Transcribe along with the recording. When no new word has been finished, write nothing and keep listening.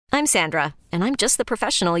I'm Sandra, and I'm just the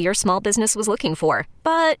professional your small business was looking for.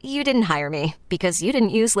 But you didn't hire me because you didn't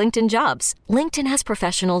use LinkedIn Jobs. LinkedIn has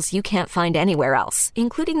professionals you can't find anywhere else,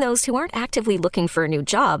 including those who aren't actively looking for a new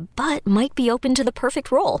job, but might be open to the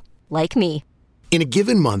perfect role, like me. In a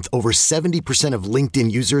given month, over 70% of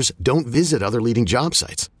LinkedIn users don't visit other leading job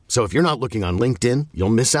sites. So if you're not looking on LinkedIn, you'll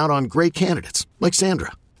miss out on great candidates like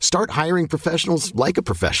Sandra. Start hiring professionals like a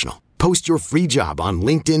professional. Post your free job on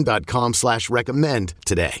linkedin.com/recommend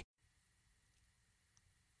today.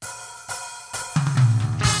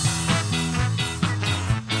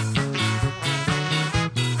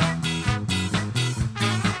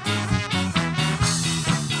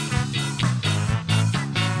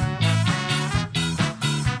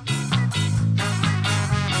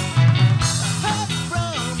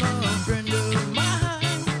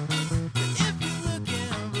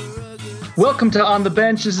 Welcome to On the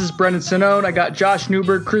Bench. This is Brendan Sonnone. I got Josh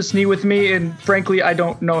Newberg, Chris Nee with me, and frankly, I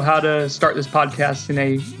don't know how to start this podcast in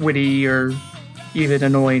a witty or even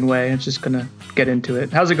annoying way. I'm just going to get into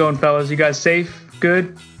it. How's it going, fellas? You guys safe?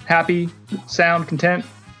 Good? Happy? Sound? Content?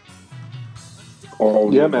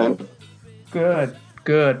 Oh, yeah, man. Good.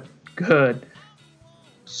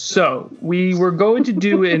 So we were going to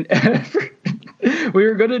do an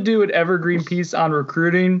evergreen piece on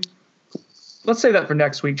recruiting. Let's say that for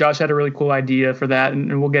next week. Josh had a really cool idea for that,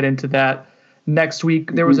 and we'll get into that next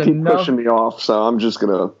week. There was enough pushing me off, so I'm just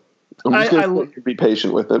gonna be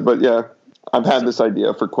patient with it. But yeah, I've had this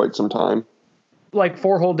idea for quite some time. Like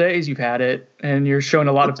 4 whole days you've had it, and you're showing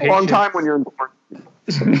a lot of patience. It's a long time when you're in quarantine.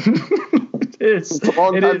 It's a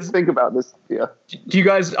long time to think about this idea. Do you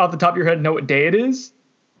guys, off the top of your head, know what day it is?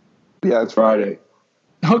 Yeah, it's Friday.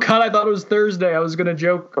 Oh, God, I thought it was Thursday. I was going to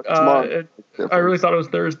joke. I really thought it was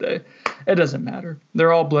Thursday. It doesn't matter.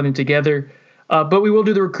 They're all blending together. But we will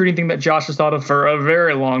do the recruiting thing that Josh has thought of for a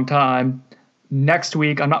very long time next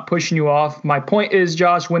week. I'm not pushing you off. My point is,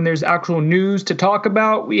 Josh, when there's actual news to talk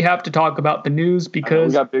about, we have to talk about the news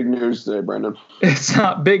because... we got big news today, Brendan. It's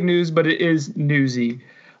not big news, but it is newsy.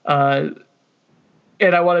 And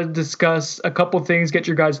I want to discuss a couple things, get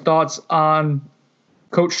your guys' thoughts on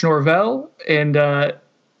Coach Norvell and...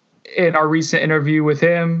 in our recent interview with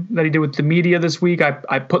him that he did with the media this week.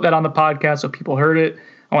 I put that on the podcast so people heard it.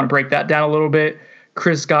 I want to break that down a little bit.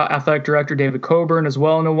 Chris got athletic director David Coburn as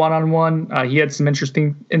well in a one-on-one. He had some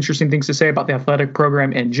interesting things to say about the athletic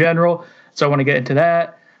program in general. So I want to get into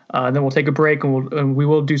that. Then we'll take a break and we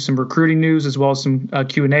will do some recruiting news as well as some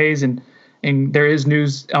Q&As. And there is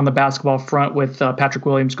news on the basketball front with Patrick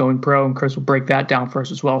Williams going pro, and Chris will break that down for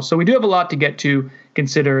us as well. So we do have a lot to get to,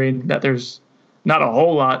 considering that there's not a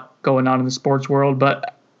whole lot going on in the sports world.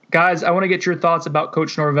 But, guys, I want to get your thoughts about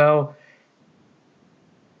Coach Norvell,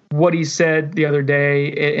 what he said the other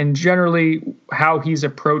day, and generally how he's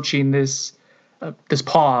approaching this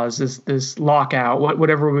pause, this lockout,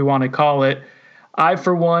 whatever we want to call it. I,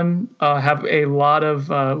 for one, have a lot of,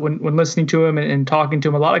 when listening to him and talking to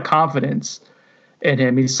him, a lot of confidence in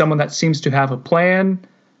him. He's someone that seems to have a plan.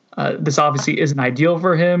 This obviously isn't ideal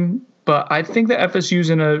for him, but I think that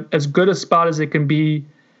FSU's in as good a spot as it can be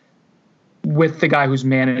with the guy who's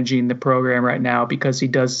managing the program right now, because he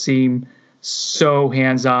does seem so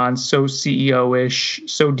hands-on, so CEO-ish,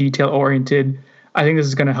 so detail-oriented. I think this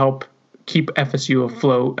is going to help keep FSU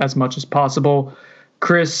afloat as much as possible.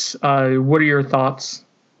 Chris, what are your thoughts?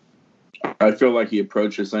 I feel like he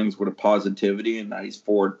approaches things with a positivity and that he's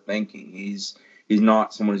forward-thinking. He's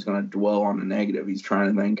not someone who's going to dwell on the negative. He's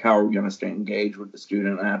trying to think, how are we going to stay engaged with the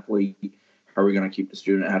student-athlete? How are we going to keep the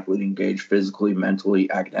student-athlete engaged physically,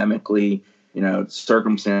 mentally, academically?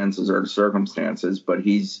 Circumstances are the circumstances, but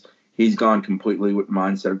he's gone completely with the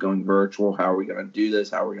mindset of going virtual. How are we going to do this?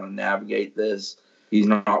 How are we going to navigate this? He's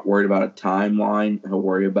not worried about a timeline. He'll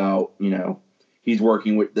worry about, he's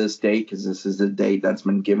working with this date because this is the date that's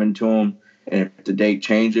been given to him. And if the date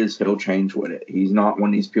changes, he'll change with it. He's not one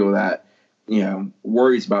of these people that,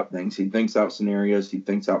 worries about things. He thinks out scenarios. He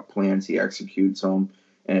thinks out plans. He executes them.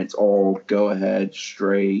 And it's all go ahead,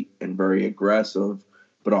 straight, and very aggressive,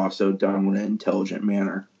 but also done in an intelligent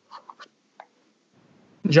manner.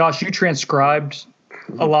 Josh, you transcribed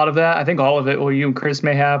a lot of that. I think all of it, well, you and Chris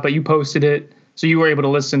may have, but you posted it, so you were able to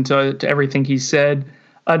listen to everything he said.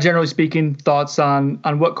 Generally speaking, thoughts on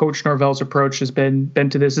what Coach Norvell's approach has been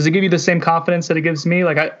to this. Does it give you the same confidence that it gives me?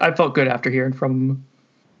 Like, I felt good after hearing from him.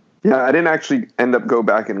 Yeah, I didn't actually end up go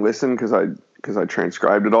back and listen because I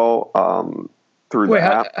transcribed it all through the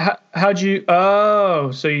app. How'd you?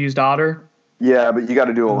 Oh, so you used Otter? Yeah, but you got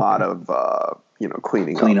to do a lot of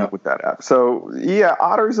cleaning up with that app. So yeah,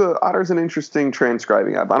 Otter's an interesting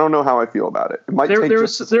transcribing app. I don't know how I feel about it. It might there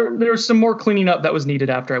was some more cleaning up that was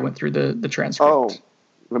needed after I went through the transcript. Oh,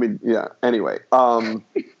 Anyway,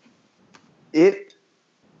 it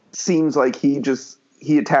seems like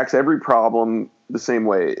he attacks every problem the same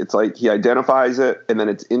way. It's like he identifies it, and then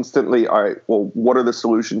it's instantly, all right, well, what are the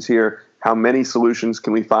solutions here? How many solutions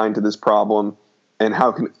can we find to this problem, and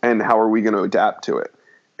how are we going to adapt to it?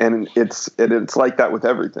 And it's like that with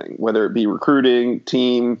everything, whether it be recruiting,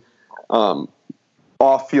 team,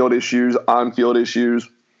 off-field issues, on-field issues.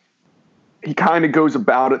 He kind of goes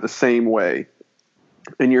about it the same way.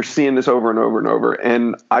 And you're seeing this over and over and over.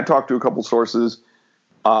 And I talked to a couple sources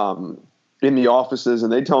in the offices,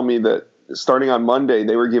 and they tell me that starting on Monday,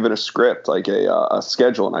 they were given a script, like a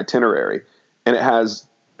schedule, an itinerary, and it has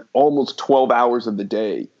almost 12 hours of the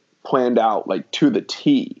day planned out, like to the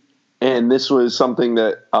T. And this was something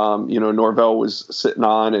that, Norvell was sitting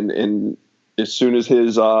on. And as soon as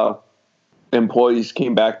his employees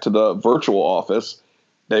came back to the virtual office,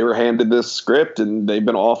 they were handed this script, and they've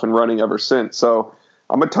been off and running ever since. So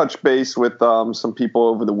I'm going to touch base with some people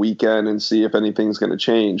over the weekend and see if anything's going to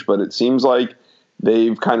change. But it seems like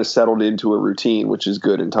they've kind of settled into a routine, which is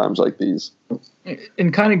good in times like these.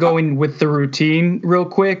 And kind of going with the routine real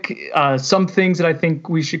quick, some things that I think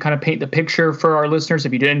we should kind of paint the picture for our listeners.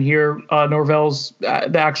 If you didn't hear Norvell's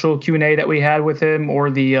the actual Q&A that we had with him,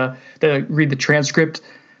 or the read the transcript,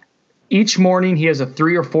 each morning he has a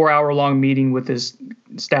 3 or 4 hour long meeting with his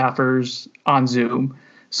staffers on Zoom.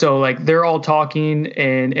 So like they're all talking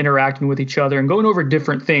and interacting with each other and going over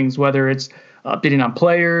different things, whether it's bidding on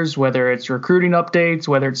players, whether it's recruiting updates,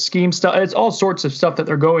 whether it's scheme stuff. It's all sorts of stuff that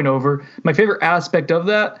they're going over. My favorite aspect of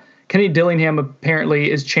that, Kenny Dillingham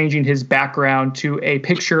apparently is changing his background to a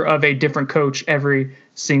picture of a different coach every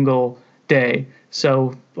single day.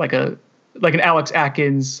 So like an Alex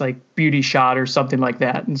Atkins like beauty shot or something like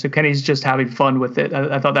that. And so Kenny's just having fun with it.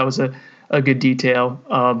 I thought that was a good detail.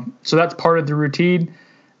 So that's part of the routine.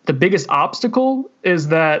 The biggest obstacle is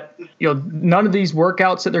that, none of these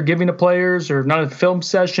workouts that they're giving to players, or none of the film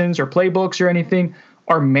sessions or playbooks or anything,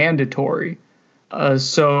 are mandatory.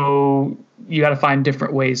 So you got to find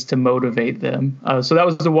different ways to motivate them. So that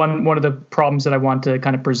was one of the problems that I want to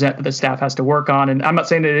kind of present that the staff has to work on. And I'm not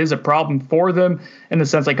saying that it is a problem for them in the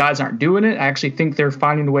sense that guys aren't doing it. I actually think they're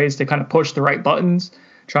finding ways to kind of push the right buttons,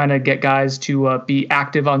 trying to get guys to be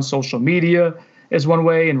active on social media is one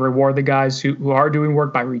way, and reward the guys who are doing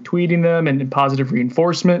work by retweeting them and positive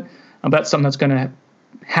reinforcement. That's something that's going to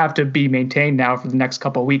have to be maintained now for the next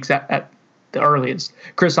couple of weeks at the earliest.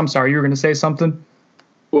 Chris, I'm sorry, you were going to say something?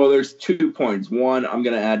 Well, there's 2 points. One, I'm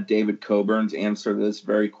going to add David Coburn's answer to this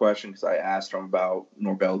very question, because I asked him about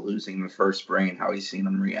Norvell losing the first spring and how he's seen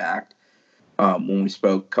him react when we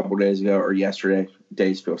spoke a couple days ago, or yesterday.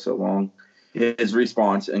 Days feel so long. His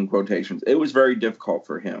response, in quotations, it was very difficult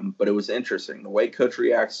for him, but it was interesting. The way coach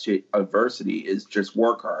reacts to adversity is just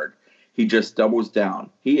work hard. He just doubles down.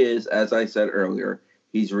 He is, as I said earlier,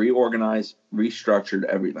 he's reorganized, restructured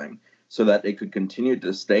everything so that they could continue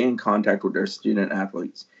to stay in contact with their student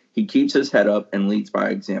athletes. He keeps his head up and leads by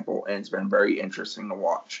example, and it's been very interesting to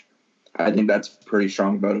watch. I think that's a pretty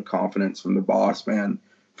strong vote of confidence from the boss man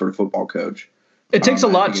for the football coach. It takes a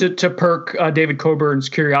lot to perk David Coburn's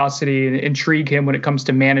curiosity and intrigue him when it comes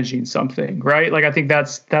to managing something, right? Like, I think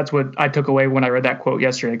that's what I took away when I read that quote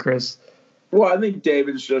yesterday, Chris. Well, I think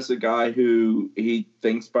David's just a guy who he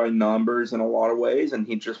thinks by numbers in a lot of ways, and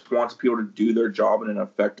he just wants people to do their job in an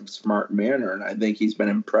effective, smart manner. And I think he's been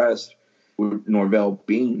impressed with Norvell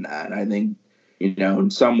being that. And I think,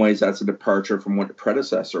 in some ways that's a departure from what the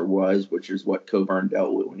predecessor was, which is what Coburn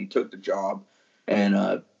dealt with when he took the job. And,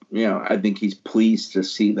 I think he's pleased to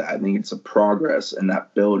see that. I think it's a progress in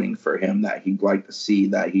that building for him that he'd like to see,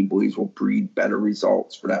 that he believes will breed better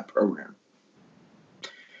results for that program.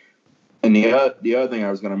 And the other thing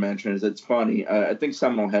I was going to mention is, it's funny. I think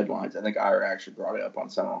Seminole Headlines, I think Ira actually brought it up on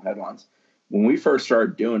Seminole Headlines. When we first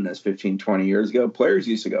started doing this 15, 20 years ago, players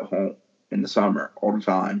used to go home in the summer all the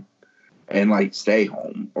time and stay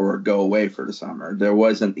home or go away for the summer. There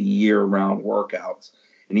wasn't the year-round workouts.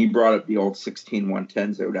 And he brought up the old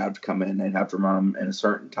 16-110s. They would have to come in. They'd have to run them in a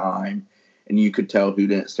certain time. And you could tell who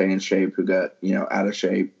didn't stay in shape, who got, out of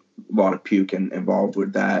shape. A lot of puking involved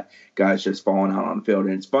with that. Guys just falling out on the field.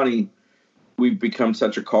 And it's funny, we've become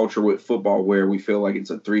such a culture with football where we feel like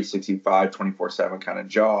it's a 365, 24/7 kind of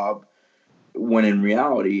job. When in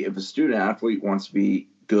reality, if a student athlete wants to be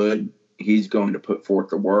good, he's going to put forth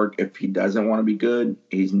the work. If he doesn't want to be good,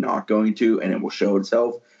 he's not going to, and it will show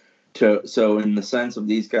itself. So in the sense of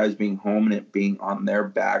these guys being home and it being on their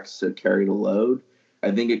backs to carry the load,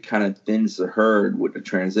 I think it kind of thins the herd with the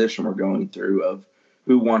transition we're going through of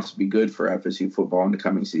who wants to be good for FSU football in the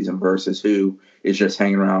coming season versus who is just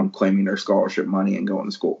hanging around claiming their scholarship money and going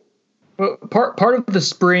to school. Well, part of the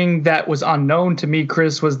spring that was unknown to me,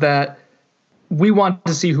 Chris, was that we wanted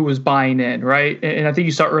to see who was buying in, right? And I think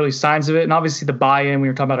you saw early signs of it. And obviously the buy-in, when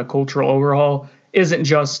you're talking about a cultural overhaul, isn't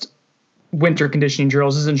just winter conditioning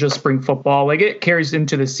drills, isn't just spring football. Like, it carries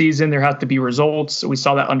into the season. There have to be results. We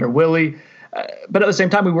saw that under Willie. But at the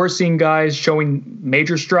same time, we were seeing guys showing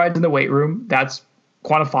major strides in the weight room. That's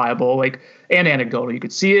quantifiable, like, and anecdotal. You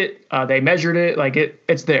could see it. They measured it. Like,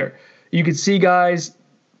 it's there. You could see guys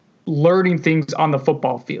learning things on the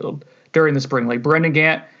football field during the spring. Like, Brendan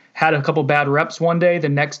Gant had a couple bad reps one day, the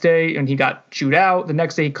next day, and he got chewed out. The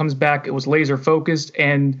next day he comes back, it was laser focused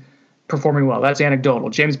and performing well. That's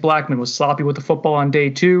anecdotal. James Blackman was sloppy with the football on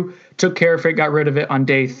day 2, took care of it, got rid of it on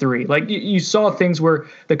day 3. Like, you saw things where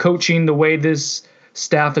the coaching, the way this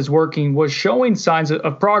staff is working, was showing signs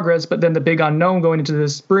of progress, but then the big unknown going into the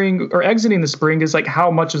spring or exiting the spring is like,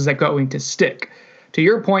 how much is that going to stick? To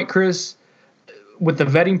your point, Chris, with the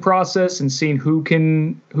vetting process and seeing who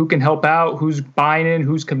can help out, who's buying in,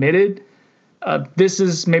 who's committed, this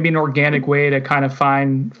is maybe an organic way to kind of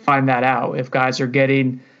find that out. If guys are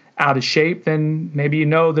getting out of shape, then maybe you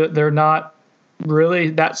know that they're not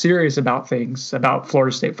really that serious about things, about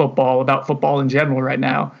Florida State football, about football in general right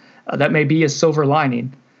now. That may be a silver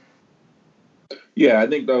lining. Yeah, I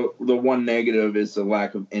think the one negative is the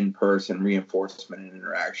lack of in-person reinforcement and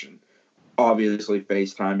interaction. Obviously,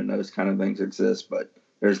 FaceTime and those kind of things exist, but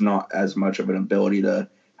there's not as much of an ability to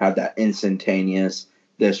have that instantaneous,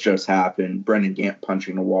 this just happened, Brendan Gant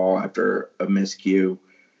punching the wall after a miscue,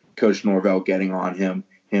 Coach Norvell getting on him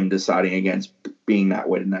deciding against being that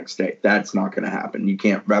way the next day. That's not going to happen. You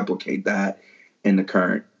can't replicate that in the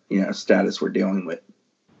current, status we're dealing with.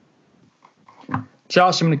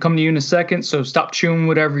 Josh, I'm going to come to you in a second, so stop chewing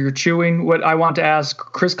whatever you're chewing. What I want to ask,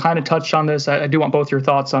 Chris kind of touched on this. I do want both your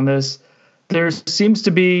thoughts on this. There seems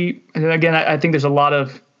to be, and again, I think there's a lot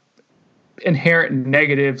of inherent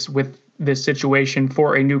negatives with this situation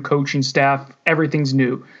for a new coaching staff. Everything's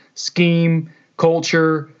new. Scheme,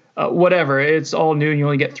 culture, whatever. It's all new, and you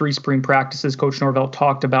only get 3 spring practices. Coach Norvell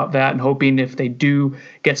talked about that and hoping if they do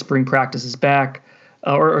get spring practices back,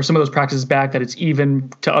 or some of those practices back, that it's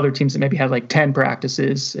even to other teams that maybe had like 10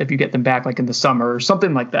 practices if you get them back like in the summer or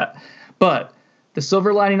something like that. But the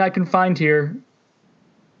silver lining I can find here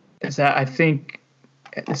is that I think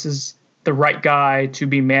this is the right guy to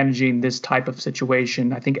be managing this type of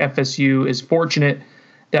situation. I think FSU is fortunate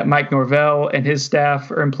that Mike Norvell and his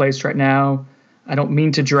staff are in place right now. I don't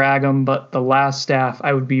mean to drag them, but the last staff,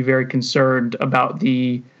 I would be very concerned about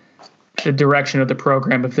the direction of the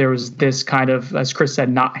program if there was this kind of, as Chris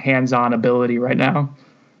said, not hands-on ability right now.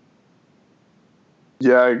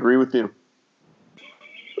 Yeah, I agree with you.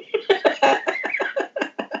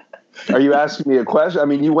 Are you asking me a question? I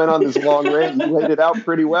mean, you went on this long rant. You laid it out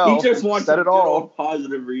pretty well. He just wants said it all.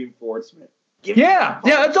 Positive reinforcement. Yeah,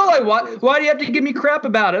 that's all I want. Why do you have to give me crap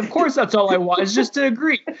about it? Of course, that's all I want, is just to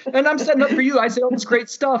agree. And I'm setting up for you. I say all this great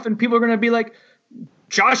stuff, and people are going to be like,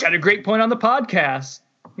 Josh had a great point on the podcast.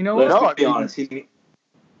 You know what? Let's be honest. He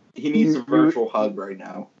needs a virtual hug right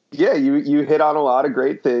now. Yeah, you hit on a lot of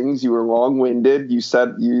great things. You were long-winded. You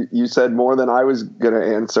said more than I was going to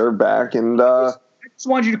answer back, and I just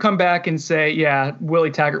wanted you to come back and say, yeah, Willie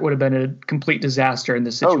Taggart would have been a complete disaster in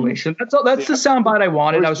this situation. That's all. That's the soundbite I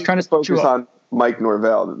wanted. I was trying to focus on Mike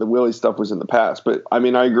Norvell. The Willie stuff was in the past, but I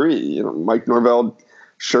mean, I agree. Mike Norvell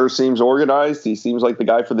sure seems organized. He seems like the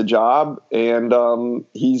guy for the job, and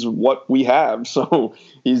he's what we have. So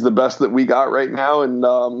he's the best that we got right now,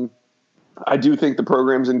 and I do think the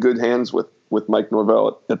program's in good hands with Mike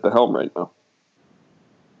Norvell at the helm right now.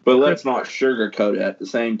 But let's not sugarcoat it. At the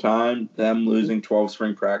same time, them losing 12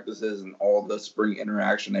 spring practices and all the spring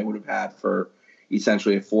interaction they would have had for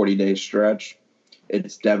essentially a 40-day stretch,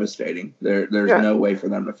 it's devastating. There's no way for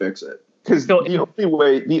them to fix it. Because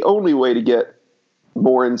the only way to get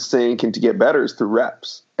more in sync and to get better is through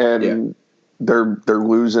reps. And they're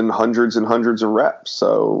losing hundreds and hundreds of reps.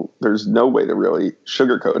 So there's no way to really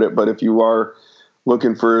sugarcoat it. But if you are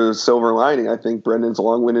looking for a silver lining, I think Brendan's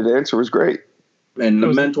long-winded answer was great. And the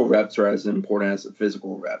mental reps are as important as the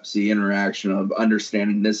physical reps. The interaction of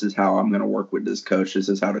understanding this is how I'm going to work with this coach. This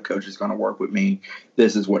is how the coach is going to work with me.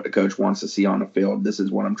 This is what the coach wants to see on the field. This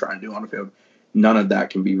is what I'm trying to do on the field. None of that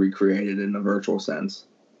can be recreated in a virtual sense.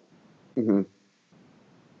 Mm-hmm.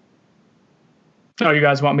 Oh, you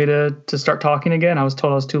guys want me to start talking again? I was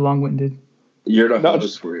told I was too long-winded. You're the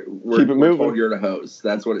host. We're told you're the host.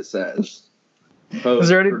 That's what it says.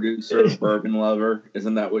 Host, producer, bourbon lover.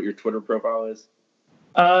 Isn't that what your Twitter profile is?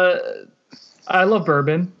 I love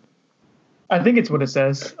bourbon. I think it's what it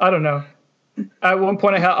says. I don't know. At one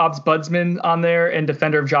point, I had Obs Budsman on there and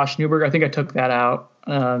defender of Josh Newberg. I think I took that out.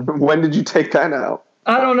 When did you take that out?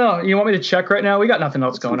 I don't know. You want me to check right now? We got nothing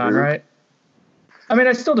else going on, right? I mean,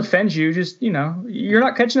 I still defend you. Just, you're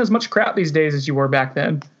not catching as much crap these days as you were back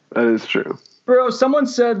then. That is true. Bro, someone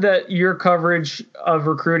said that your coverage of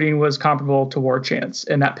recruiting was comparable to War Chant's,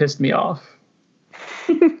 and that pissed me off.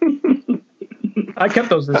 I kept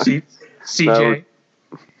those receipts. CJ.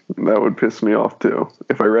 That would piss me off, too,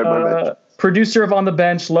 if I read my mention. Producer of On the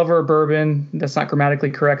Bench, lover of bourbon. That's not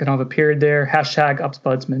grammatically correct. I don't have a period there. Hashtag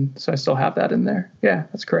Upsbudsman. So I still have that in there. Yeah,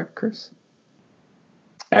 that's correct, Chris.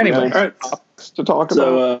 Anyway. All right. To talk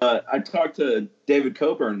about. So I talked to David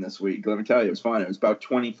Coburn this week. Let me tell you, it was fun. It was about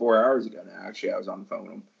 24 hours ago now. Actually, I was on the phone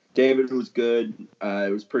with him. David was good.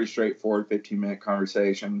 It was pretty straightforward, 15-minute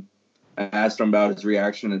conversation. I asked him about his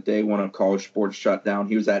reaction to day one of college sports shutdown.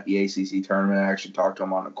 He was at the ACC tournament. I actually talked to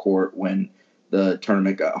him on the court when the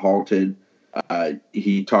tournament got halted.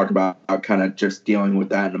 He talked about kind of just dealing with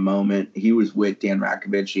that in a moment. He was with Dan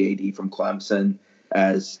Rakovich, the AD from Clemson,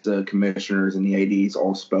 as the commissioners and the ADs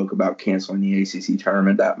all spoke about canceling the ACC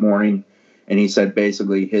tournament that morning. And he said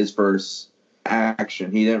basically his first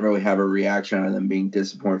action, he didn't really have a reaction other than being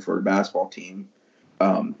disappointed for the basketball team,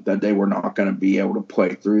 that they were not going to be able to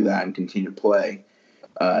play through that and continue to play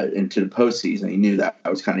into the postseason. He knew that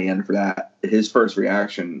was kind of the end for that. His first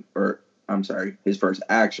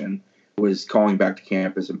action was calling back to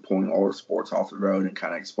campus and pulling all the sports off the road and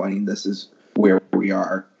kind of explaining this is where we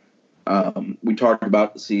are. We talked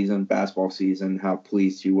about the season, basketball season, how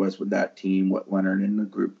pleased he was with that team, what Leonard and the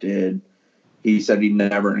group did. He said he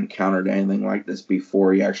never encountered anything like this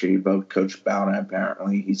before. He actually evoked Coach Bowden,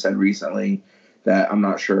 apparently. He said recently that I'm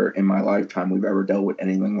not sure in my lifetime we've ever dealt with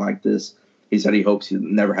anything like this. He said he hopes he'll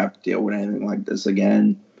never have to deal with anything like this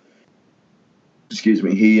again. Excuse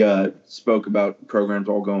me. He spoke about programs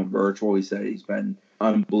all going virtual. He said he's been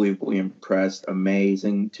unbelievably impressed.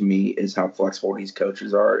 Amazing to me is how flexible these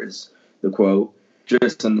coaches are, is the quote,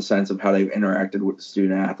 just in the sense of how they've interacted with the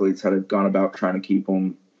student athletes, how they've gone about trying to keep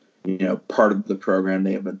them, part of the program.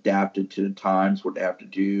 They have adapted to the times, what they have to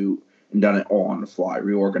do, and done it all on the fly,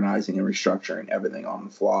 reorganizing and restructuring everything on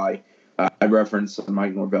the fly. I referenced the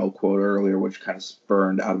Mike Norvell quote earlier, which kind of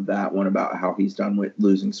spurned out of that one about how he's done with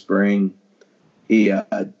losing spring. He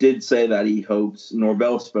did say that he hopes,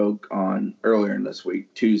 Norvell spoke on earlier in this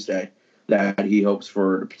week, Tuesday, that he hopes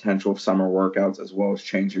for the potential of summer workouts as well as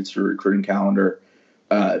changes to the recruiting calendar.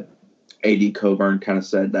 AD Coburn kind of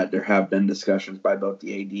said that there have been discussions by both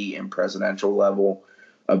the AD and presidential level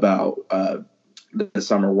about the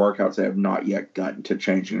summer workouts. They have not yet gotten to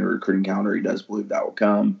changing the recruiting calendar. He does believe that will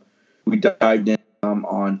come. We dived in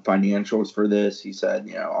on financials for this. He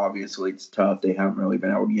said, obviously it's tough. They haven't really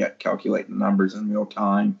been able to yet calculate the numbers in real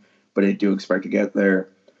time, but they do expect to get there.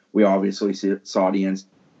 We obviously saw the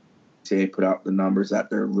NCAA put out the numbers that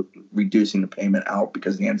they're reducing the payment out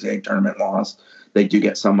because the NCAA tournament lost. They do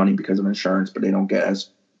get some money because of insurance, but they don't get as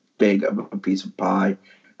big of a piece of pie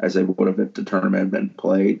as they would have if the tournament had been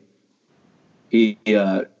played.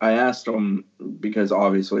 I asked him, because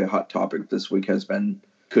obviously a hot topic this week has been,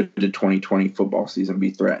 could the 2020 football season be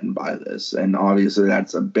threatened by this? And obviously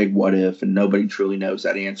that's a big what if, and nobody truly knows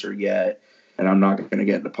that answer yet. And I'm not going to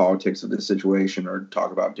get into politics of this situation or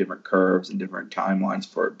talk about different curves and different timelines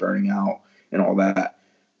for it burning out and all that.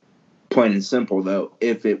 Plain and simple, though,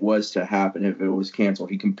 if it was to happen, if it was canceled,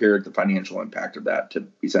 he compared the financial impact of that to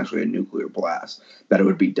essentially a nuclear blast, that it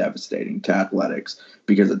would be devastating to athletics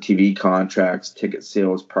because of TV contracts, ticket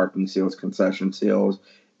sales, parking sales, concession sales,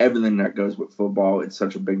 everything that goes with football. It's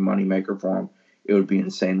such a big moneymaker for them. It would be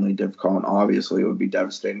insanely difficult, and obviously it would be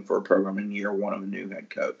devastating for a program in year one of a new head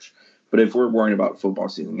coach. But if we're worrying about football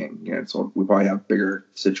season getting canceled, we probably have bigger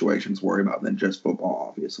situations to worry about than just football,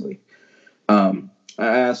 obviously.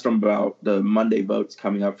 I asked him about the Monday votes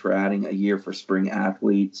coming up for adding a year for spring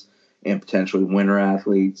athletes and potentially winter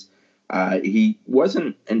athletes. He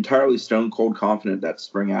wasn't entirely stone cold confident that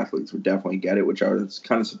spring athletes would definitely get it, which I was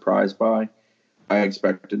kind of surprised by. I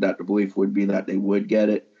expected that the belief would be that they would get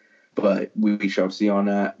it, but we shall see on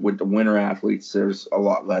that. With the winter athletes, there's a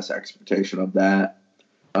lot less expectation of that.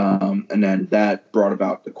 And then that brought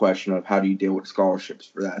about the question of how do you deal with scholarships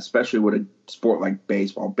for that, especially with a sport like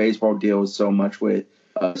baseball. Baseball deals so much with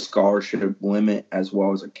a scholarship limit as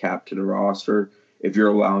well as a cap to the roster. If you're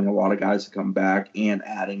allowing a lot of guys to come back and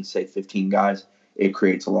adding, say, 15 guys, it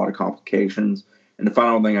creates a lot of complications. And the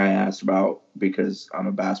final thing I asked about, because I'm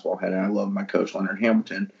a basketball head and I love my coach, Leonard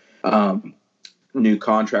Hamilton, new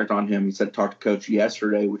contract on him. He said, talked to coach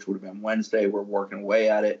yesterday, which would have been Wednesday. We're working away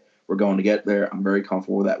at it. We're going to get there. I'm very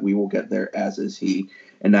comfortable with that. We will get there, as is he.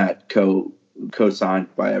 And that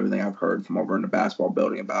co-signed by everything I've heard from over in the basketball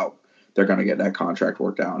building about they're going to get that contract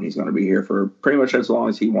worked out, and he's going to be here for pretty much as long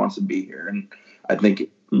as he wants to be here. And I think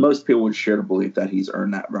most people would share the belief that he's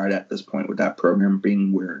earned that right at this point with that program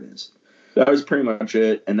being where it is. That was pretty much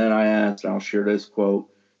it. And then I asked, and I'll share this quote,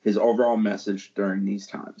 his overall message during these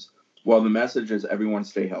times. Well, the message is everyone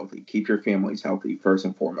stay healthy. Keep your families healthy first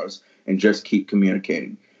and foremost, and just keep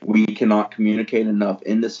communicating. We cannot communicate enough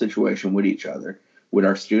in this situation with each other, with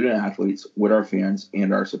our student athletes, with our fans,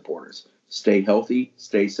 and our supporters. Stay healthy,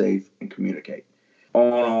 stay safe, and communicate.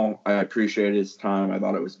 All in all, I appreciated his time. I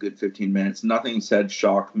thought it was a good 15 minutes. Nothing he said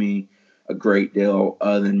shocked me a great deal,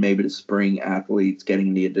 other than maybe the spring athletes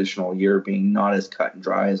getting the additional year being not as cut and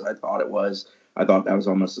dry as I thought it was. I thought that was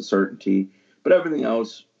almost a certainty. But everything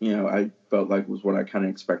else, I felt like was what I kind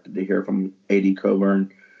of expected to hear from A.D.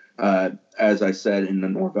 Coburn. As I said in the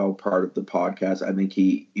Norvell part of the podcast, I think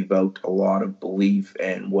he evoked a lot of belief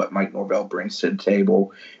in what Mike Norvell brings to the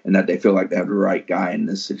table, and that they feel like they have the right guy in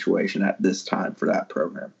this situation at this time for that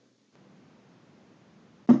program.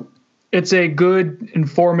 It's a good,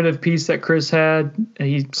 informative piece that Chris had.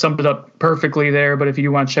 He summed it up perfectly there, but if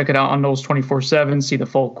you want to check it out on Noles 24/7, see the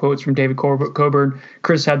full quotes from David Coburn.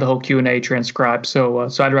 Chris had the whole Q&A transcribed, so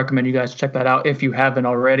I'd recommend you guys check that out if you haven't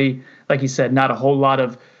already. Like he said, not a whole lot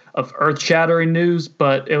of earth-shattering news,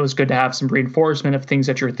 but it was good to have some reinforcement of things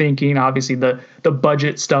that you're thinking. Obviously, the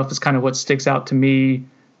budget stuff is kind of what sticks out to me.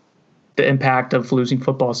 The impact of losing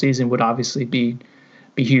football season would obviously be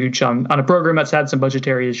huge on a program that's had some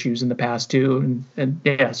budgetary issues in the past too. And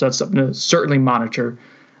yeah, so that's something to certainly monitor.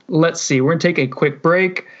 Let's see. We're going to take a quick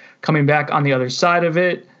break. Coming back on the other side of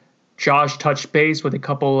it, Josh touched base with a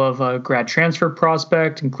couple of grad transfer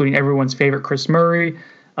prospects, including everyone's favorite Chris Murray.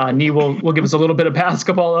 Nee will give us a little bit of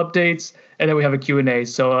basketball updates, and then we have a Q&A.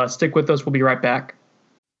 So stick with us. We'll be right back.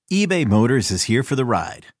 eBay Motors is here for the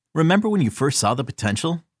ride. Remember when you first saw the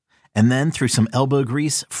potential? And then through some elbow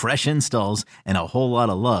grease, fresh installs, and a whole lot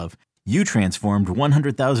of love, you transformed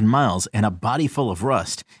 100,000 miles and a body full of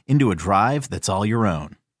rust into a drive that's all your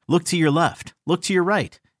own. Look to your left. Look to your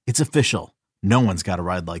right. It's official. No one's got a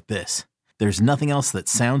ride like this. There's nothing else that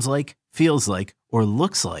sounds like, feels like, or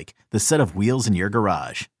looks like the set of wheels in your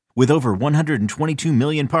garage. With over 122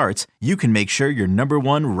 million parts, you can make sure your number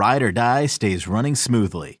one ride or die stays running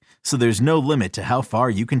smoothly, so there's no limit to how far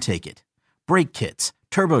you can take it. Brake kits,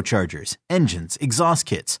 turbochargers, engines, exhaust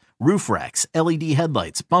kits, roof racks, LED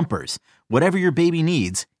headlights, bumpers, whatever your baby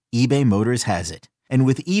needs, eBay Motors has it. And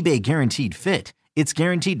with eBay Guaranteed Fit, it's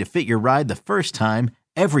guaranteed to fit your ride the first time,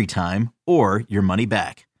 every time, or your money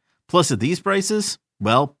back. Plus at these prices,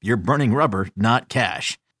 well, you're burning rubber, not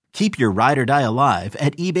cash. Keep your ride or die alive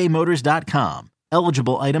at ebaymotors.com.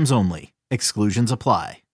 Eligible items only. Exclusions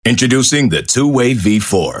apply. Introducing the Two-Way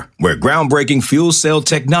V4, where groundbreaking fuel cell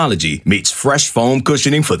technology meets fresh foam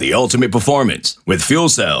cushioning for the ultimate performance. With fuel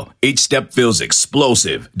cell, each step feels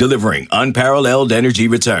explosive, delivering unparalleled energy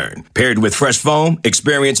return. Paired with fresh foam,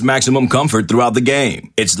 experience maximum comfort throughout the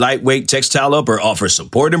game. Its lightweight textile upper offers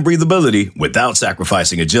support and breathability without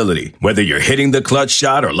sacrificing agility. Whether you're hitting the clutch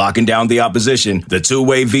shot or locking down the opposition, the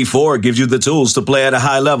Two-Way V4 gives you the tools to play at a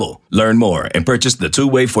high level. Learn more and purchase the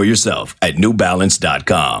Two-Way for yourself at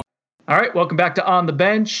newbalance.com. All right, welcome back to On the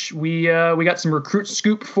Bench. We got some recruit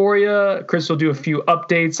scoop for you. Chris will do a few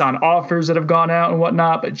updates on offers that have gone out and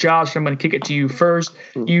whatnot. But Josh, I'm going to kick it to you first.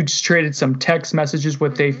 You just traded some text messages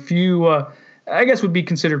with a few, I guess would be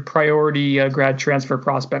considered priority grad transfer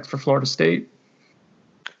prospects for Florida State.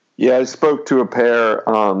 Yeah, I spoke to a pair.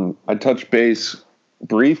 I touched base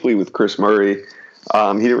briefly with Chris Murray. He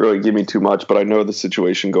didn't really give me too much, but I know the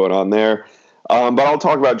situation going on there. But I'll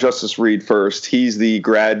talk about Justice Reed first. He's the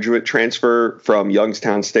graduate transfer from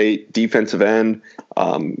Youngstown State, defensive end,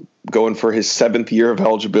 going for his 7th year of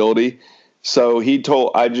eligibility. So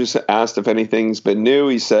I just asked if anything's been new.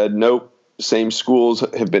 He said, nope, same schools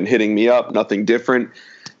have been hitting me up, nothing different.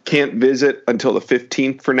 Can't visit until the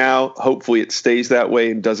 15th for now. Hopefully it stays that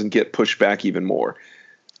way and doesn't get pushed back even more.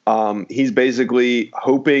 He's basically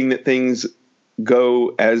hoping that things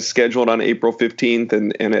go as scheduled on April 15th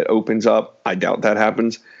and it opens up. I doubt that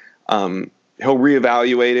happens. He'll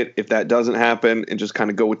reevaluate it if that doesn't happen and just kind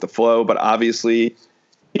of go with the flow. But obviously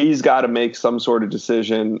he's got to make some sort of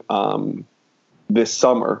decision this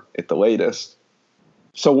summer at the latest.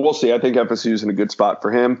 So we'll see. I think FSU's in a good spot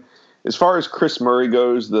for him. As far as Chris Murray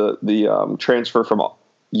goes, the transfer from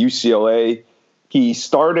UCLA, he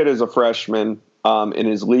started as a freshman and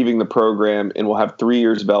is leaving the program and will have 3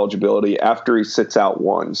 years of eligibility after he sits out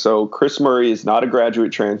 1. So Chris Murray is not a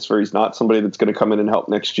graduate transfer. He's not somebody that's going to come in and help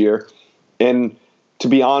next year. And to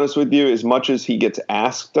be honest with you, as much as he gets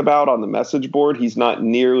asked about on the message board, he's not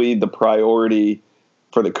nearly the priority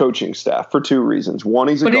for the coaching staff for two reasons. One,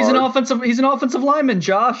 he's an offensive lineman,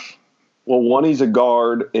 Josh. Well, one, he's a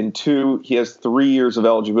guard, and two, he has 3 years of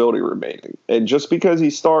eligibility remaining. And just because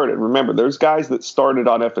he started, remember, there's guys that started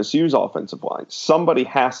on FSU's offensive line. Somebody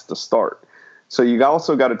has to start. So you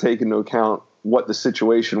also got to take into account what the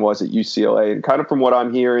situation was at UCLA. And kind of from what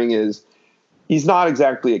I'm hearing is he's not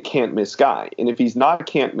exactly a can't-miss guy. And if he's not a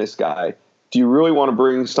can't-miss guy, do you really want to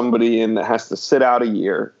bring somebody in that has to sit out a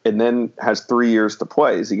year and then has 3 years to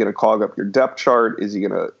play? Is he going to clog up your depth chart? Is he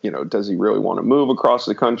going to, does he really want to move across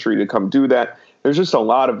the country to come do that? There's just a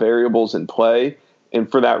lot of variables in play.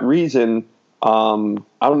 And for that reason, I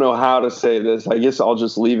don't know how to say this. I guess I'll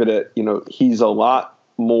just leave it at, he's a lot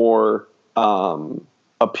more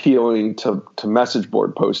appealing to message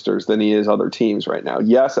board posters than he is other teams right now.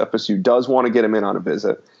 Yes, FSU does want to get him in on a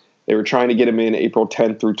visit. They were trying to get him in April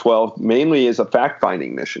 10th through 12th, mainly as a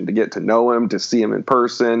fact-finding mission to get to know him, to see him in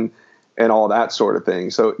person, and all that sort of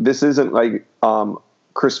thing. So this isn't like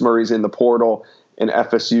Chris Murray's in the portal and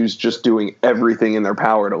FSU's just doing everything in their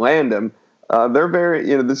power to land him. They're very,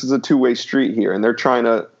 this is a two-way street here, and they're trying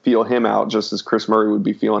to feel him out just as Chris Murray would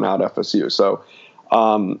be feeling out FSU. So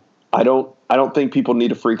I don't think people need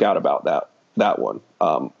to freak out about that one,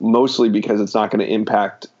 mostly because it's not going to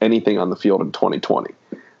impact anything on the field in 2020.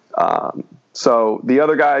 So the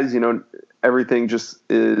other guys, everything just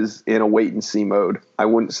is in a wait and see mode. I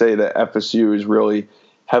wouldn't say that FSU is really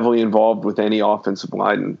heavily involved with any offensive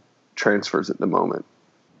line transfers at the moment.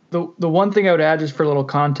 The one thing I would add, just for a little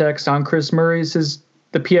context on Chris Murray, is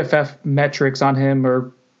the PFF metrics on him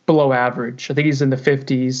are below average. I think he's in the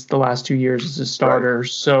 50s the last 2 years as a starter. Right.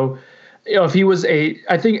 So, if he was I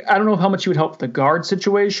don't know how much he would help the guard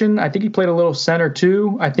situation. I think he played a little center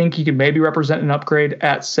too. I think he could maybe represent an upgrade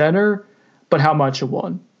at center, but how much of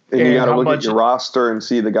one? And you got to look at your roster and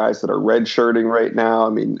see the guys that are redshirting right now.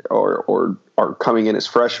 I mean, or are coming in as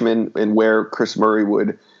freshmen, and where Chris Murray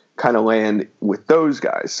would kind of land with those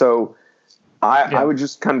guys. So I would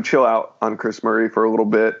just kind of chill out on Chris Murray for a little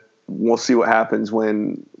bit. We'll see what happens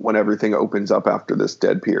when everything opens up after this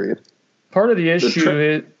dead period. Part of the issue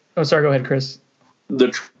is. Oh, sorry. Go ahead, Chris.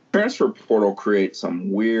 The transfer portal creates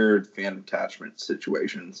some weird fan attachment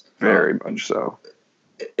situations. Very much so.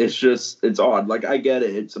 It's odd. Like, I get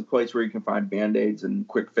it. It's a place where you can find Band-Aids and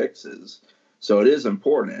quick fixes. So it is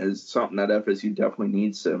important. It's something that FSU definitely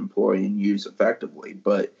needs to employ and use effectively.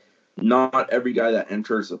 But not every guy that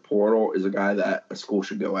enters the portal is a guy that a school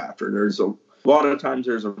should go after. There's a lot of times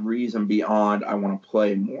there's a reason beyond I want to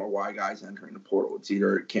play more why guys entering the portal. It's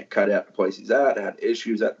either it can't cut out the place he's at, had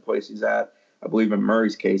issues at the place he's at. I believe in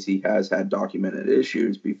Murray's case, he has had documented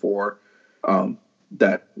issues before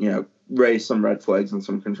that, raised some red flags and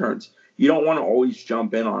some concerns. You don't want to always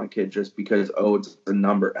jump in on a kid just because, it's a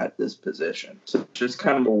number at this position. So it's just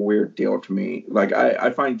kind of a weird deal to me. Like,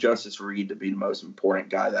 I find Justice Reed to be the most important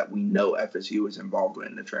guy that we know FSU is involved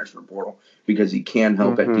in the transfer portal because he can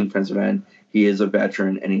help at defensive end. He is a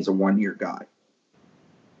veteran, and he's a one-year guy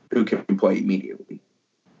who can play immediately.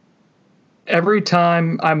 Every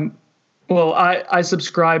time I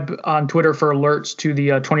subscribe on Twitter for alerts to the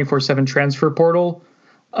 24/7 transfer portal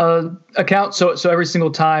account. So every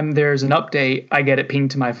single time there's an update, I get it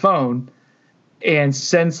pinged to my phone. And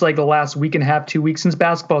since like the last week and a half, 2 weeks since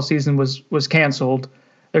basketball season was canceled,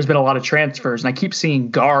 there's been a lot of transfers, and I keep seeing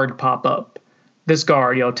guard pop up. This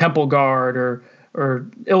guard, Temple guard or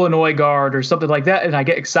Illinois guard or something like that, and I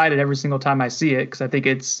get excited every single time I see it because I think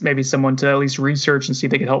it's maybe someone to at least research and see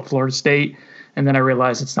if they can help Florida State. And then I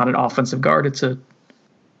realize it's not an offensive guard; it's a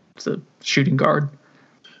shooting guard.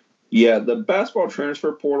 Yeah, the basketball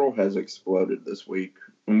transfer portal has exploded this week,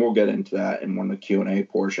 and we'll get into that in one of the Q&A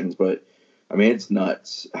portions. But I mean, it's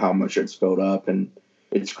nuts how much it's filled up, and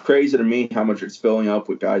it's crazy to me how much it's filling up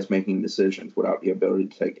with guys making decisions without the ability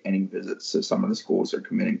to take any visits to some of the schools they're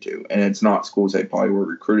committing to. And it's not schools they probably were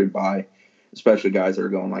recruited by, especially guys that are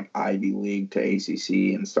going like Ivy League to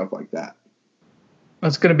ACC and stuff like that.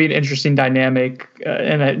 That's going to be an interesting dynamic.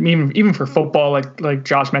 And even for football, like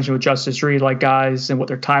Josh mentioned with Justice Reed, like guys and what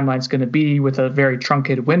their timeline's going to be with a very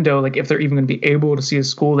truncated window, like if they're even going to be able to see a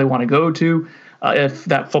school they want to go to, if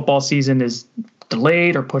that football season is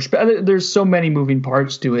delayed or pushed back. There's so many moving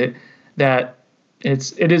parts to it that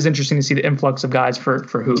it is interesting to see the influx of guys for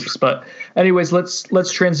hoops. But anyways,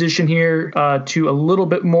 let's transition here to a little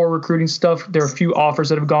bit more recruiting stuff. There are a few offers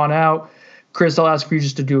that have gone out. Chris, I'll ask for you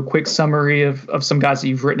just to do a quick summary of some guys that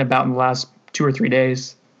you've written about in the last 2 or 3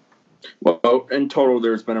 days. Well, in total,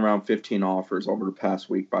 there's been around 15 offers over the past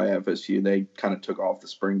week by FSU. They kind of took off the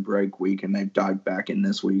spring break week, and they've dived back in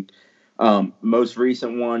this week. Most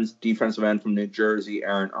recent ones, defensive end from New Jersey,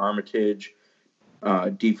 Aaron Armitage.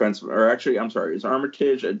 defensive, or actually, I'm sorry, is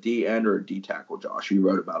Armitage a D end or a D tackle, Josh? You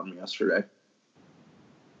wrote about him yesterday.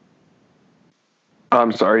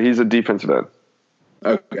 I'm sorry, he's a defensive end.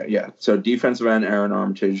 Okay, yeah. So defensive end, Aaron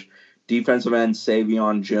Armitage. Defensive end,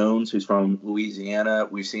 Savion Jones, who's from Louisiana.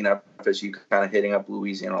 We've seen FSU kind of hitting up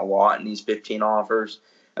Louisiana a lot in these 15 offers.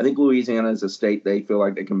 I think Louisiana is a state they feel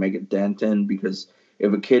like they can make a dent in, because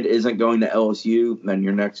if a kid isn't going to LSU, then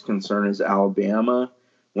your next concern is Alabama.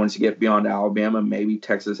 Once you get beyond Alabama, maybe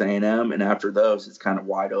Texas A&M, and after those, it's kind of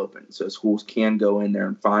wide open. So schools can go in there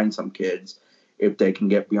and find some kids if they can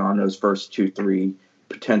get beyond those first 2-3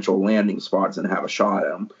 potential landing spots and have a shot at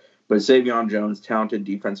them. But Savion Jones, talented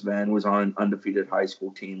defensive end, was on an undefeated high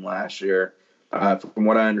school team last year. From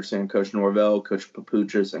what I understand, Coach Norvell, Coach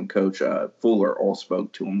Papuchis, and Coach Fuller all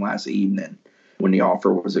spoke to him last evening when the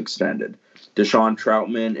offer was extended. Deshaun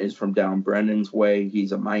Troutman is from down Brendan's way.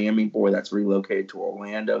 He's a Miami boy that's relocated to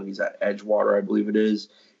Orlando. He's at Edgewater, I believe it is.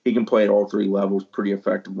 He can play at all three levels, pretty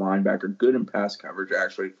effective linebacker, good in pass coverage,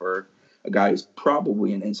 actually, for a guy who's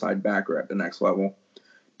probably an inside backer at the next level.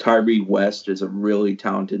 Tyree West is a really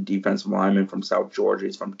talented defensive lineman from South Georgia.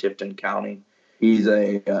 He's from Tifton County. He's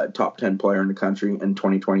a top 10 player in the country in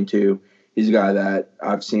 2022. He's a guy that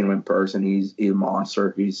I've seen him in person. He's a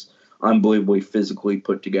monster. He's unbelievably physically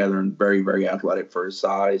put together and very, very athletic for his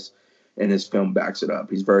size, and his film backs it up.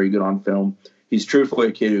 He's very good on film. He's truthfully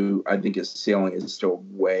a kid who I think his ceiling is still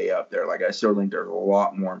way up there. Like, I still think there's a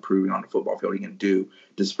lot more improving on the football field he can do,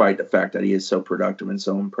 despite the fact that he is so productive and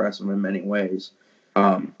so impressive in many ways.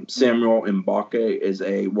 Samuel Mbake is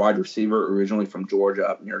a wide receiver originally from Georgia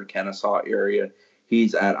up near the Kennesaw area.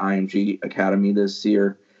 He's at IMG Academy this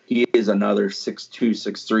year. He is another 6'2",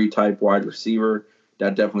 6'3" type wide receiver.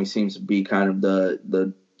 That definitely seems to be kind of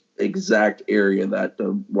the exact area that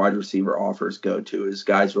the wide receiver offers go to, is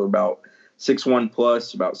guys who are about 6'1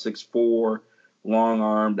 plus, about 6'4",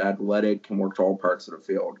 long-armed, athletic, can work to all parts of the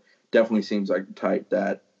field. Definitely seems like the type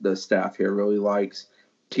that the staff here really likes.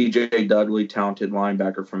 TJ Dudley, talented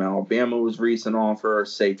linebacker from Alabama, was recent offer.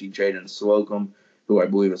 Safety Jaden Slocum, who I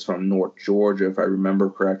believe is from North Georgia, if I remember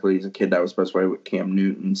correctly. He's a kid that was supposed to play with Cam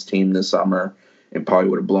Newton's team this summer and probably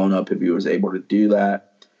would have blown up if he was able to do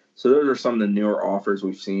that. So those are some of the newer offers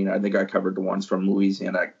we've seen. I think I covered the ones from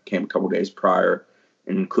Louisiana that came a couple days prior,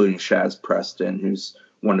 including Shaz Preston, who's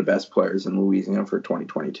one of the best players in Louisiana for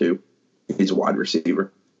 2022. He's a wide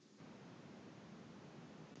receiver.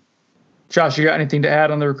 Josh, you got anything to add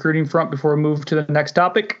on the recruiting front before we move to the next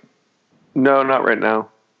topic? No, not right now.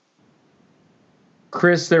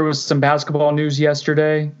 Chris, there was some basketball news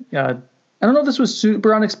yesterday. I don't know if this was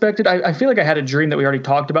super unexpected. I feel like I had a dream that we already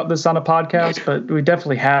talked about this on a podcast, but we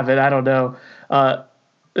definitely have it. I don't know.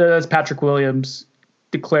 That's Patrick Williams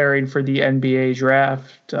declaring for the NBA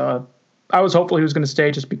draft. I was hopeful he was going to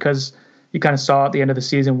stay just because you kind of saw at the end of the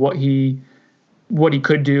season what he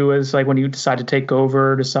could do as, like, when he decided to take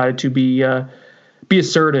over, decided to be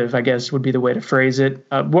assertive, I guess would be the way to phrase it.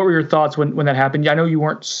 What were your thoughts when that happened? I know you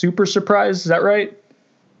weren't super surprised. Is that right?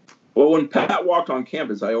 Well, when Pat walked on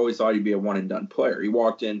campus, I always thought he'd be a one-and-done player. He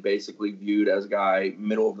walked in basically viewed as a guy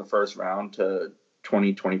middle of the first round to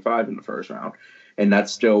 2025 in the first round, and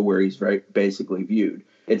that's still where he's basically viewed.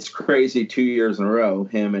 It's crazy, 2 years in a row,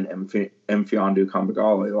 him and Mfiondu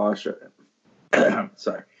Kabengele last year.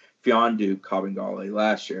 Sorry. Mfiondu Kabengele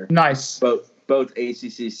last year. Nice. Both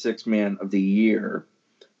ACC Six-Man of the Year,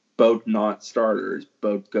 both not starters,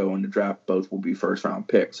 both go in the draft, both will be first-round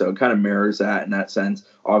picks. So it kind of mirrors that in that sense.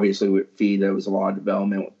 Obviously, with Fee, there was a lot of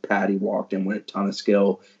development. With Patty walked in with a ton of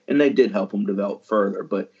skill, and they did help him develop further.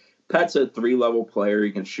 But Pat's a three-level player.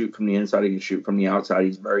 He can shoot from the inside. He can shoot from the outside.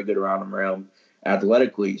 He's very good around the rim.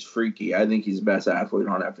 Athletically, he's freaky. I think he's the best athlete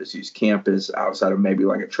on FSU's campus outside of maybe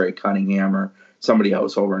like a Trey Cunningham or somebody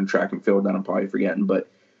else over in track and field that I'm probably forgetting. But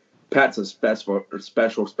Pat's a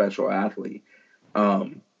special athlete.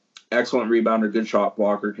 Excellent rebounder, good shot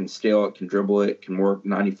blocker, can steal it, can dribble it, can work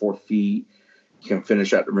 94 feet, can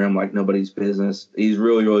finish at the rim like nobody's business. He's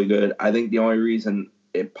really, really good. I think the only reason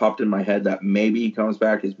it popped in my head that maybe he comes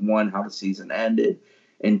back is, one, how the season ended,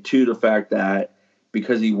 and two, the fact that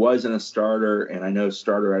because he wasn't a starter, and I know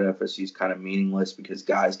starter at FSU is kind of meaningless because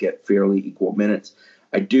guys get fairly equal minutes,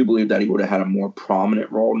 I do believe that he would have had a more prominent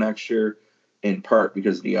role next year, in part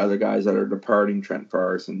because of the other guys that are departing, Trent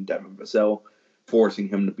Forrest and Devin Vassell, forcing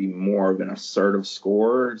him to be more of an assertive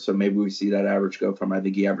scorer. So maybe we see that average go from, I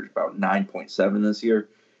think he averaged about 9.7 this year.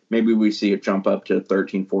 Maybe we see it jump up to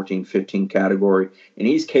 13, 14, 15 category. And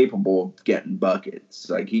he's capable of getting buckets.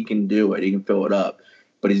 Like, he can do it. He can fill it up.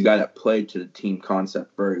 But he's a guy that played to the team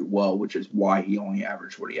concept very well, which is why he only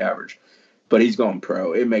averaged what he averaged. But he's going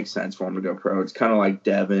pro. It makes sense for him to go pro. It's kind of like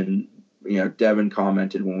Devin Devin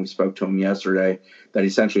commented when we spoke to him yesterday that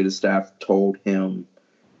essentially the staff told him,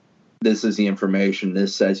 this is the information.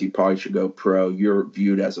 This says you probably should go pro. You're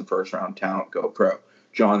viewed as a first-round talent. Go pro.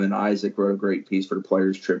 Jonathan Isaac wrote a great piece for the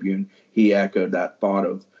Players Tribune. He echoed that thought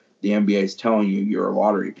of the NBA is telling you you're a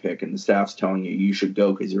lottery pick and the staff's telling you should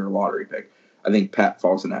go because you're a lottery pick. I think Pat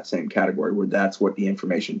falls in that same category where that's what the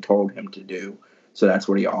information told him to do. So that's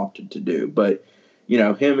what he opted to do. But,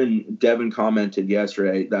 him and Devin commented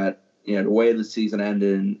yesterday that, the way the season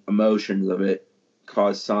ended and emotions of it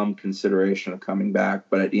caused some consideration of coming back.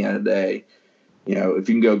 But at the end of the day, if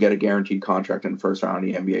you can go get a guaranteed contract in the first round of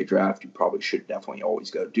the NBA draft, you probably should definitely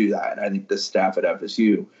always go do that. And I think the staff at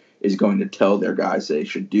FSU is going to tell their guys they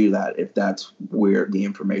should do that if that's where the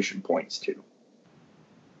information points to.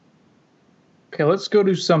 Okay, let's go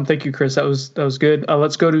to some. Thank you, Chris. That was good.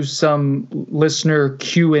 Let's go to some listener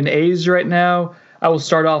Q&As right now. I will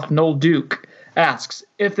start off. Noel Duke asks,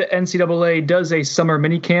 if the NCAA does a summer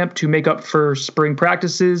minicamp to make up for spring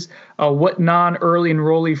practices, what non-early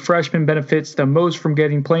enrollee freshman benefits the most from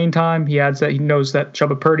getting playing time? He adds that he knows that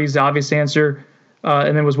Chubba Purdy's the obvious answer,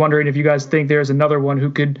 and then was wondering if you guys think there's another one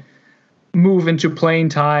who could move into playing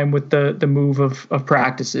time with the move of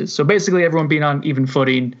practices. So basically everyone being on even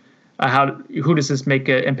footing. Who does this make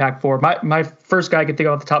an impact for? My first guy I can think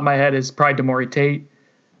of off the top of my head is probably Demore Tate.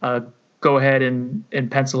 Go ahead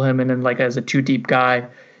and pencil him in and as a 2-deep guy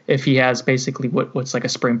if he has basically what's like a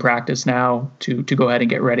spring practice now to go ahead and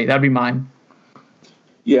get ready. That'd be mine.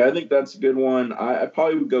 Yeah, I think that's a good one. I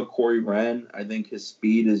probably would go Corey Wren. I think his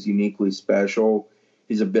speed is uniquely special.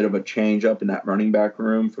 He's a bit of a change up in that running back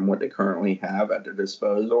room from what they currently have at their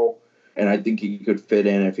disposal. And I think he could fit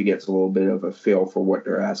in if he gets a little bit of a feel for what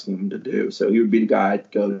they're asking him to do. So he would be the guy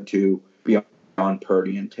I'd go to beyond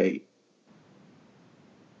Purdy and Tate.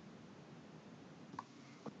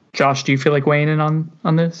 Josh, do you feel like weighing in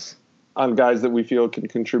on this? On guys that we feel can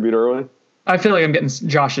contribute early? I feel like I'm getting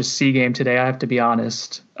Josh's C game today. I have to be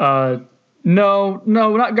honest. No,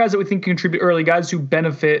 not guys that we think contribute early. Guys who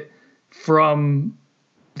benefit from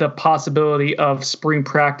the possibility of spring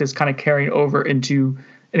practice kind of carrying over into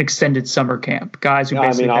an extended summer camp. Guys who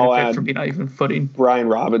basically benefit from being on even footing. Brian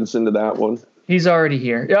Robinson to that one. He's already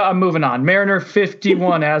here. Yeah, I'm moving on. Mariner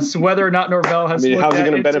 51 asks whether or not Norvell has. How's it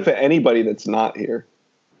going to benefit anybody that's not here?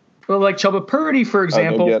 Well, like Chubba Purdy, for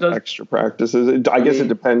example, get extra practices. I guess it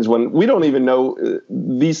depends when. We don't even know.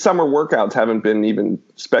 These summer workouts haven't been even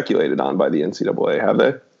speculated on by the NCAA, have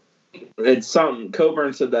they? It's something.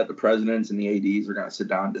 Coburn said that the presidents and the ADs are going to sit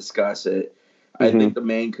down and discuss it. I think the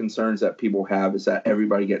main concerns that people have is that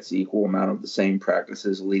everybody gets the equal amount of the same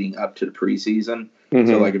practices leading up to the preseason.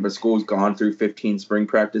 So, like, if a school's gone through 15 spring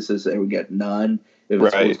practices, they would get none. If a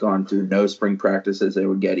school's gone through no spring practices, they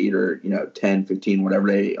would get either, 10, 15, whatever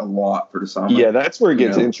they allot for the summer. Yeah, that's where it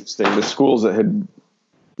gets interesting. The schools that had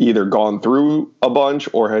either gone through a bunch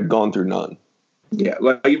or had gone through none. Yeah,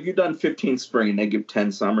 like if you've done 15 spring and they give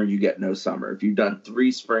 10 summer, you get no summer. If you've done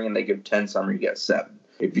 3 spring and they give 10 summer, you get 7.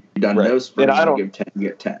 If you've done no spring and you give 10, you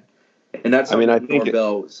get 10. And that's something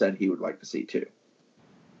Norvell said he would like to see too.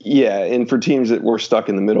 Yeah, and for teams that were stuck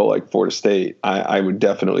in the middle like Florida State, I would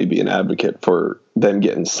definitely be an advocate for them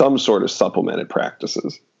getting some sort of supplemented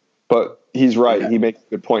practices. But he's right. Yeah. He makes a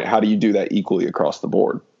good point. How do you do that equally across the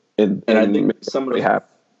board? And I think some of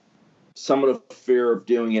the fear of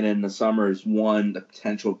doing it in the summer is, one, the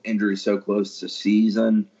potential injury so close to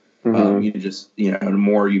season. The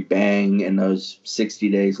more you bang in those 60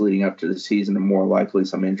 days leading up to the season, the more likely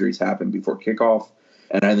some injuries happen before kickoff.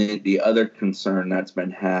 And I think the other concern that's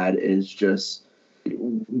been had is just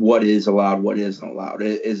what is allowed, what isn't allowed.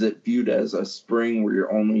 Is it viewed as a spring where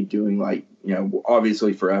you're only doing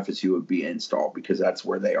obviously for FSU it would be install because that's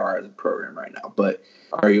where they are as a program right now. But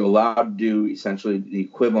are you allowed to do essentially the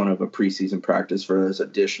equivalent of a preseason practice for those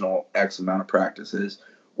additional X amount of practices?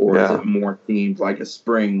 Or is it more themed like a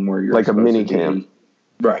spring where you're like a mini camp?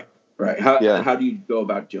 Right. How do you go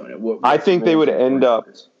about doing it? I think they would end up.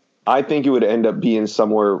 I think it would end up being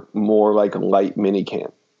somewhere more like a light mini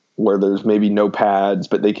camp where there's maybe no pads,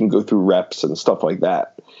 but they can go through reps and stuff like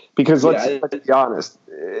that. Because let's be honest,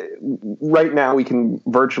 right now we can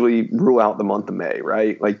virtually rule out the month of May,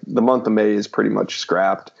 right? Like the month of May is pretty much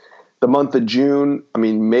scrapped. The month of June,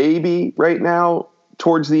 maybe right now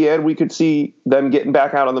towards the end we could see them getting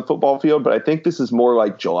back out on the football field, but I think this is more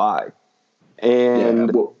like July.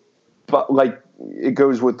 But like it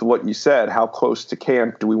goes with what you said, how close to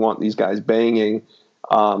camp do we want these guys banging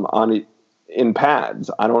on it in pads?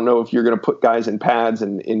 I don't know if you're going to put guys in pads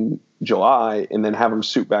in July and then have them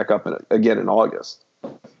suit back up again in August.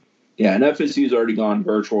 Yeah, and FSU's already gone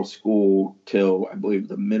virtual school till, I believe,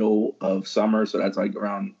 the middle of summer. So that's like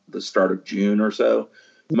around the start of June or so.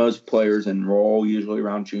 Most players enroll usually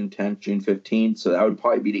around June 10th, June 15th. So that would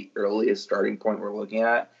probably be the earliest starting point we're looking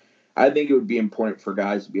at. I think it would be important for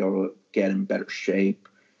guys to be able to get in better shape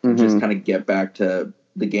and just kind of get back to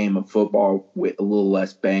the game of football with a little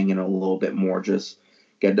less bang and a little bit more just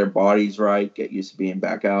get their bodies right, get used to being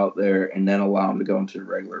back out there, and then allow them to go into the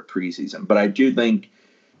regular preseason. But I do think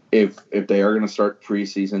if they are going to start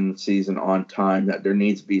preseason season on time, that there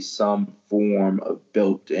needs to be some form of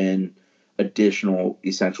built-in additional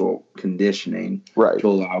essential conditioning to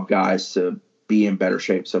allow guys to be in better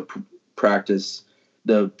shape. So practice,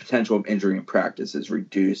 the potential of injury in practice is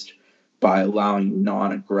reduced by allowing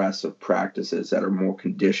non-aggressive practices that are more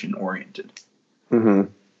condition-oriented.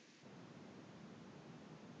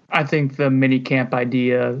 I think the mini camp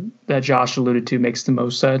idea that Josh alluded to makes the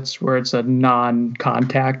most sense, where it's a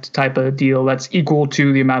non-contact type of deal that's equal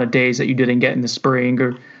to the amount of days that you didn't get in the spring,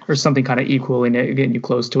 or something kind of equal and getting you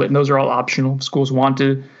close to it. And those are all optional. If schools want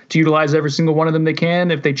to utilize every single one of them, they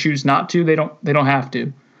can. If they choose not to, they don't have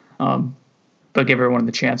to. But give everyone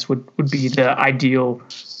the chance would be the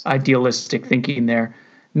idealistic thinking there.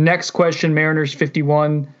 Next question, Mariners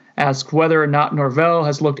 51 asks whether or not Norvell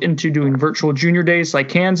has looked into doing virtual junior days like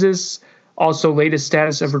Kansas. Also, latest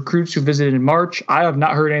status of recruits who visited in March. I have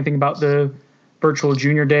not heard anything about the virtual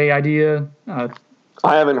junior day idea.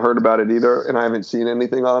 I haven't heard about it either, and I haven't seen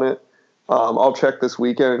anything on it. I'll check this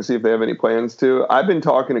weekend and see if they have any plans to. I've been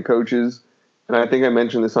talking to coaches, and I think I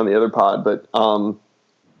mentioned this on the other pod, but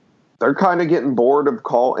they're kind of getting bored of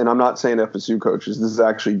call. And I'm not saying FSU coaches. This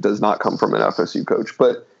actually does not come from an FSU coach,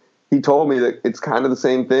 but he told me that it's kind of the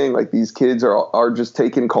same thing. Like, these kids are just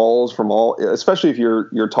taking calls from all, especially if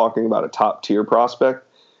you're talking about a top tier prospect.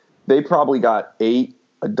 They probably got 8,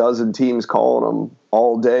 a dozen teams calling them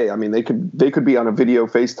all day. I mean, they could be on a video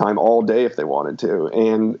FaceTime all day if they wanted to.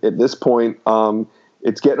 And at this point,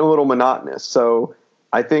 it's getting a little monotonous. So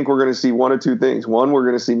I think we're going to see one of two things. One, we're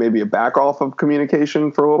going to see maybe a back off of communication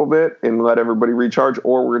for a little bit and let everybody recharge,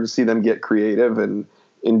 or we're going to see them get creative and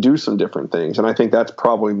do some different things. And I think that's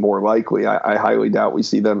probably more likely. I highly doubt we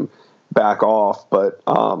see them back off, but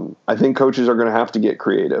I think coaches are going to have to get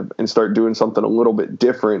creative and start doing something a little bit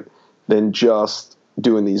different than just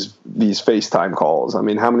doing these FaceTime calls. I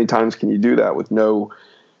mean, how many times can you do that with no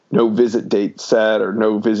visit date set or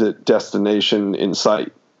no visit destination in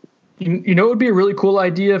sight? You know, it would be a really cool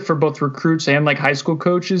idea for both recruits and like high school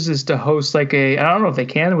coaches is to host like I don't know if they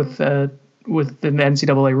can with the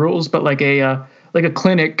NCAA rules, but like a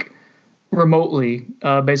clinic remotely,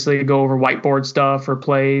 basically go over whiteboard stuff or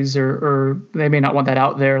plays, or they may not want that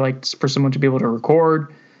out there, like for someone to be able to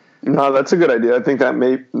record. No, that's a good idea. I think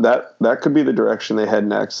that could be the direction they head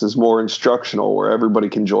next, is more instructional where everybody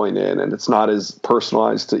can join in and it's not as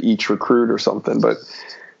personalized to each recruit or something. But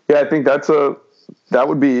yeah, I think that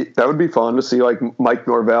would be fun to see, like Mike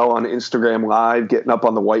Norvell on Instagram Live getting up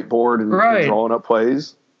on the whiteboard and drawing up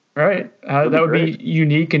plays. Right. That would be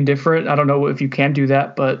unique and different. I don't know if you can do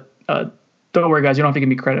that, but don't worry, guys. You don't have to give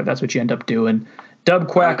me credit if that's what you end up doing. Dub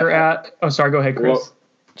Quacker sorry, go ahead, Chris. Well,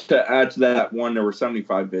 to add to that one, there were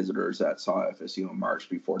 75 visitors that saw FSU in March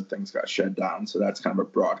before things got shut down. So that's kind of a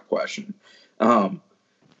broad question.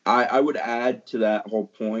 I would add to that whole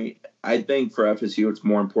point. I think for FSU, it's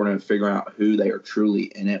more important to figure out who they are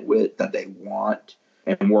truly in it with, that they want,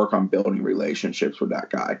 and work on building relationships with that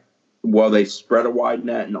guy. While they spread a wide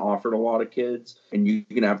net and offered a lot of kids, and you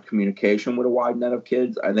can have communication with a wide net of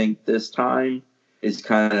kids, I think this time is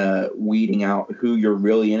kind of weeding out who you're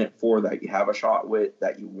really in it for, that you have a shot with,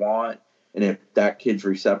 that you want. And if that kid's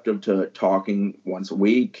receptive to talking once a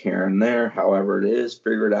week, here and there, however it is,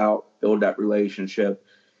 figure it out, build that relationship.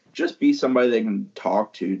 Just be somebody they can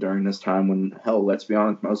talk to during this time when, hell, let's be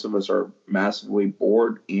honest, most of us are massively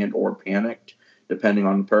bored and or panicked, depending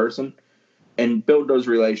on the person. And build those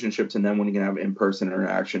relationships, and then when you can have in-person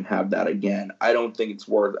interaction, have that again. I don't think it's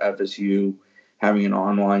worth FSU having an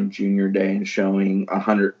online junior day and showing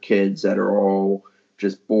 100 kids that are all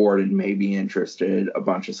just bored and maybe interested, a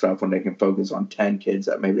bunch of stuff, when they can focus on 10 kids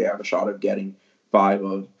that maybe have a shot of getting 5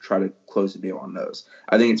 of, try to close the deal on those.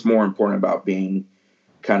 I think it's more important about being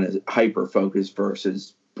kind of hyper-focused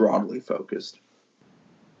versus broadly focused.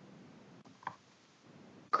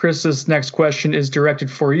 Chris's next question is directed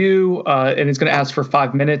for you, and it's going to ask for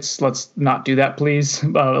 5 minutes. Let's not do that, please.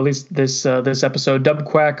 At least this episode. Dub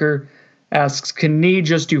Quacker asks, can Nee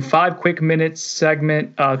just do 5 quick minutes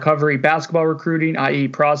segment covering basketball recruiting, i.e.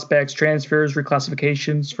 prospects, transfers,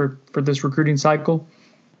 reclassifications for this recruiting cycle?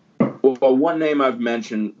 Well, Well, one name I've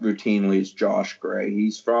mentioned routinely is Josh Gray.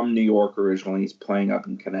 He's from New York originally. He's playing up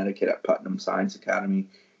in Connecticut at Putnam Science Academy.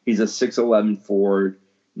 He's a 6'11" forward,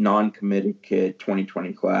 non-committed kid,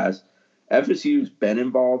 2020 class. FSU's been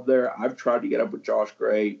involved there. I've tried to get up with Josh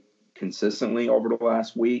Gray consistently over the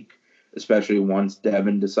last week, especially once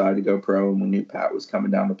Devin decided to go pro and we knew Pat was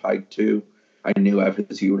coming down the pike too. I knew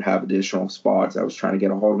FSU would have additional spots. I was trying to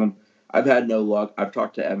get a hold of him. I've had no luck. I've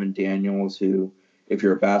talked to Evan Daniels, who, if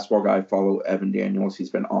you're a basketball guy, follow Evan Daniels. He's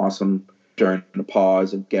been awesome during the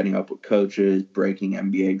pause of getting up with coaches, breaking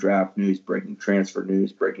NBA draft news, breaking transfer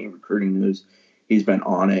news, breaking recruiting news. He's been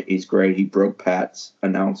on it. He's great. He broke Pat's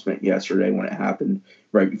announcement yesterday when it happened,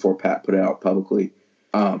 right before Pat put it out publicly.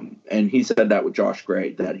 And he said that with Josh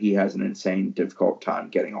Gray, that he has an insane, difficult time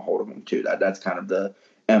getting a hold of him, too. That's kind of the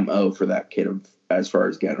MO for that kid as far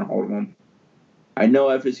as getting a hold of him. I know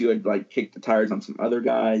FSU had kicked the tires on some other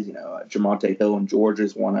guys. Jamonte Hill in Georgia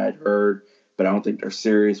is one I had heard, but I don't think they're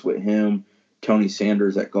serious with him. Tony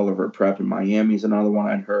Sanders at Gulliver Prep in Miami is another one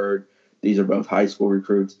I'd heard. These are both high school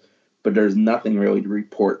recruits, but there's nothing really to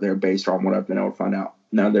report there based on what I've been able to find out.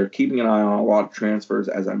 Now, they're keeping an eye on a lot of transfers,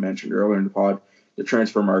 as I mentioned earlier in the pod. The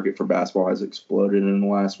transfer market for basketball has exploded in the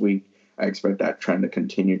last week. I expect that trend to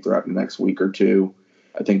continue throughout the next week or two.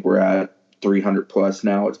 I think we're at 300 plus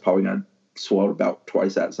now. It's probably going to swell to about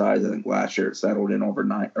twice that size. I think last year it settled in over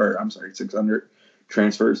 600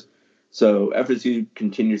 transfers. So FSU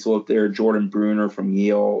continues to look there. Jordan Bruner from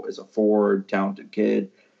Yale is a forward, talented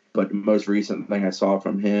kid. But the most recent thing I saw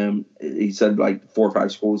from him, he said 4 or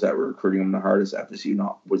 5 schools that were recruiting him the hardest,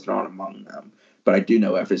 FSU was not among them. But I do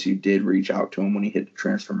know FSU did reach out to him when he hit the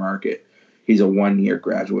transfer market. He's a 1-year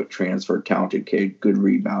graduate transfer, talented kid, good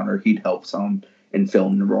rebounder. He'd help some and fill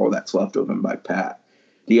in the role that's left of him by Pat.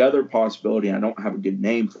 The other possibility, I don't have a good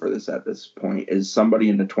name for this at this point, is somebody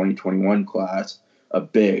in the 2021 class, a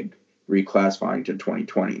big, reclassifying to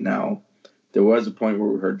 2020. Now, there was a point where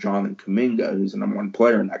we heard Jonathan Kuminga, who's the number 1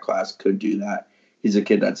 player in that class, could do that. He's a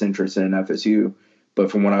kid that's interested in FSU. But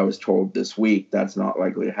from what I was told this week, that's not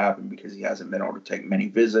likely to happen because he hasn't been able to take many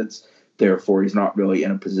visits. Therefore, he's not really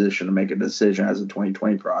in a position to make a decision as a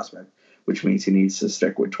 2020 prospect, which means he needs to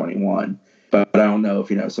stick with 21. But I don't know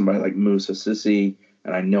if somebody like Musa Sissi,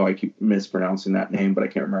 and I know I keep mispronouncing that name, but I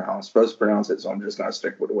can't remember how I'm supposed to pronounce it, so I'm just going to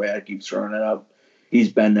stick with the way I keep throwing it up.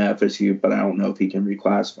 He's been to FSU, but I don't know if he can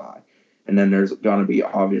reclassify. And then there's going to be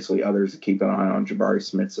obviously others to keep an eye on. Jabari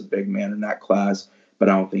Smith's a big man in that class, but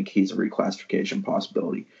I don't think he's a reclassification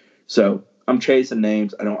possibility. So I'm chasing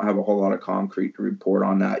names. I don't have a whole lot of concrete to report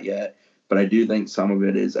on that yet, but I do think some of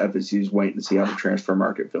it is FSU's waiting to see how the transfer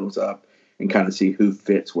market fills up and kind of see who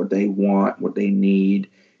fits what they want, what they need,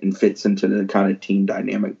 and fits into the kind of team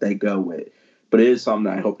dynamic they go with. But it is something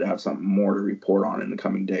that I hope to have something more to report on in the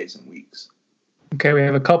coming days and weeks. Okay, we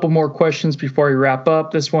have a couple more questions before we wrap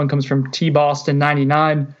up. This one comes from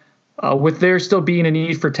T-Boston99. With there still being a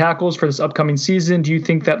need for tackles for this upcoming season, do you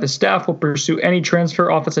think that the staff will pursue any transfer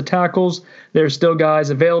offensive tackles? There's still guys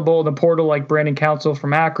available in the portal like Brandon Council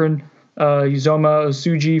from Akron, Uzoma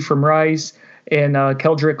Osuji from Rice, and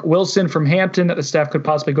Keldrick Wilson from Hampton that the staff could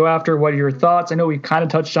possibly go after. What are your thoughts? I know we kind of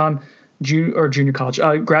touched on junior college,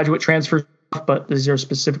 graduate transfers, but these are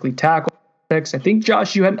specifically tackle picks. I think,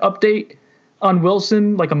 Josh, you had an update on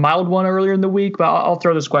Wilson, like a mild one earlier in the week, but I'll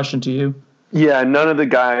throw this question to you. Yeah, none of the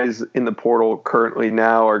guys in the portal currently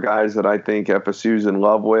now are guys that I think FSU's in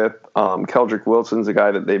love with. Keldrick Wilson's a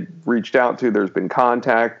guy that they've reached out to. There's been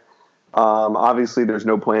contact. Obviously, there's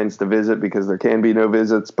no plans to visit because there can be no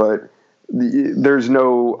visits, but there's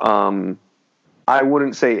no I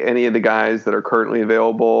wouldn't say any of the guys that are currently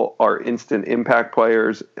available are instant impact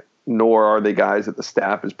players, nor are they guys that the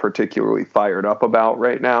staff is particularly fired up about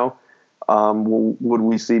right now. Would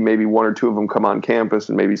we see maybe 1 or 2 of them come on campus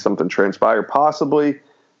and maybe something transpire? Possibly.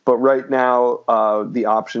 But right now, the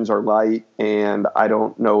options are light, and I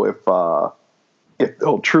don't know if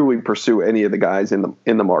they'll truly pursue any of the guys in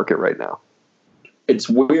the market right now. It's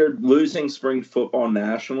weird. Losing spring football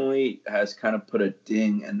nationally has kind of put a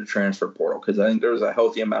ding in the transfer portal because I think there was a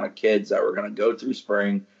healthy amount of kids that were going to go through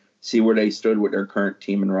spring, see where they stood with their current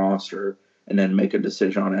team and roster, and then make a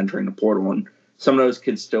decision on entering the portal. And some of those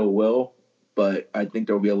kids still will, but I think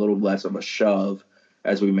there'll be a little less of a shove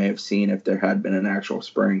as we may have seen if there had been an actual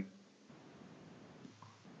spring.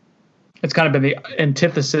 It's kind of been the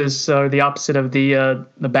antithesis or the opposite of the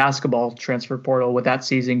basketball transfer portal with that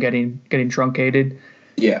season getting truncated.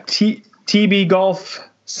 Yeah. TB Golf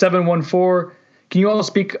 714. Can you all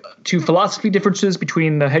speak to philosophy differences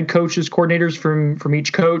between the head coaches, coordinators from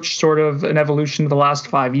each coach, sort of an evolution of the last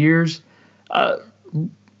 5 years?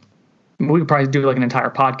 We could probably do like an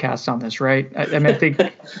entire podcast on this, right? I mean, I think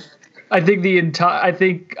I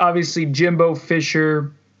think obviously Jimbo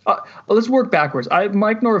Fisher. Let's work backwards.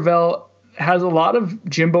 Mike Norvell has a lot of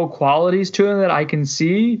Jimbo qualities to him that I can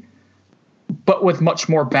see, but with much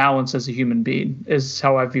more balance as a human being is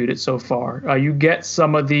how I viewed it so far. You get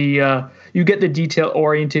some of the you get the detail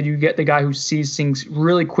oriented. You get the guy who sees things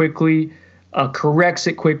really quickly, corrects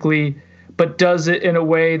it quickly, but does it in a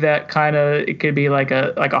way that kind of it could be like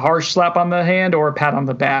a harsh slap on the hand or a pat on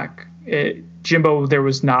the back. Jimbo, there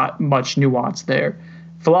was not much nuance there.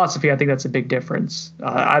 Philosophy, I think that's a big difference.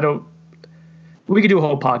 We could do a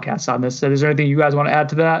whole podcast on this. So is there anything you guys want to add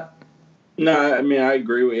to that? No, I mean, I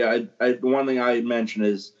agree with you. The one thing I mentioned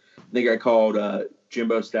is I think I called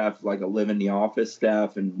Jimbo's staff like a live-in-the-office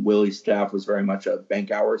staff, and Willie's staff was very much a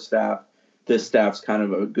bank hour staff. This staff's kind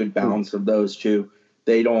of a good balance of those two.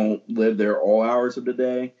 They don't live there all hours of the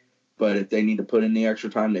day, but if they need to put in the extra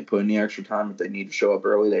time, they put in the extra time. If they need to show up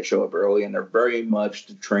early, they show up early, and they're very much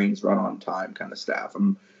the trains run on time kind of staff.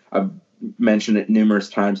 I've mentioned it numerous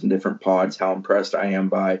times in different pods how impressed I am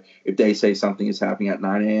by if they say something is happening at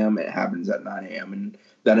 9 a.m., it happens at 9 a.m. And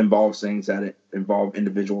that involves things that involve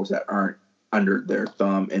individuals that aren't under their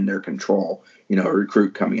thumb and their control. You know, a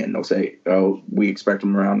recruit coming in, they'll say, oh, we expect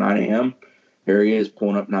him around 9 a.m. Here he is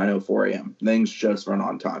pulling up 9:04 a.m. Things just run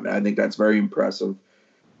on time. And I think that's very impressive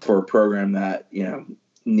for a program that, you know,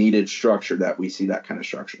 needed structure, that we see that kind of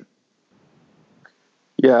structure.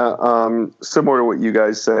 Yeah, similar to what you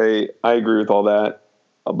guys say, I agree with all that.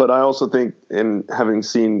 But I also think, in having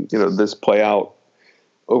seen, you know, this play out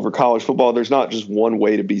over college football, there's not just one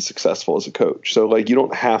way to be successful as a coach. So, like, you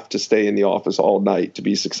don't have to stay in the office all night to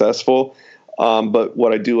be successful. But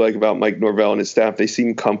what I do like about Mike Norvell and his staff, they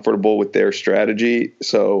seem comfortable with their strategy.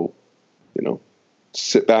 So, you know,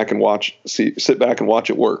 sit back and watch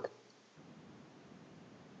it work.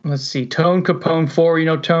 Let's see. Tone Capone 4, you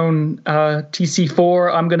know, Tone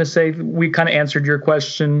TC4, I'm going to say we kind of answered your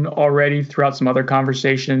question already throughout some other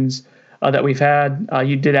conversations that we've had.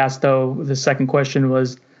 You did ask, though, the second question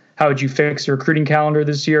was, how would you fix the recruiting calendar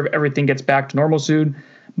this year if everything gets back to normal soon?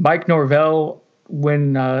 Mike Norvell,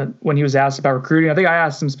 when he was asked about recruiting, I think I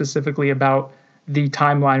asked him specifically about the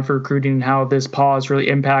timeline for recruiting and how this pause really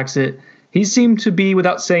impacts it. He seemed to be,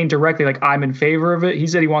 without saying directly, like, I'm in favor of it. He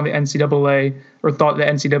said he wanted the NCAA, or thought the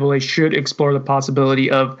NCAA should explore the possibility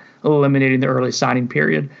of eliminating the early signing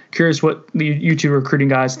period. Curious what you two recruiting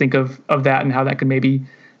guys think of that and how that could maybe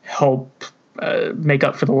help make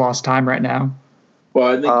up for the lost time right now. Well,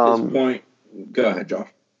 I think at this point, go ahead, Josh.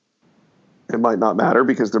 It might not matter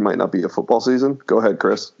because there might not be a football season. Go ahead,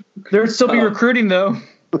 Chris. There'd still be recruiting, though.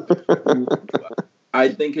 I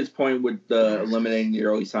think his point with eliminating the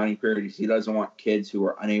early signing period is he doesn't want kids who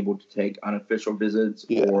are unable to take unofficial visits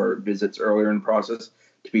or visits earlier in the process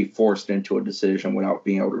to be forced into a decision without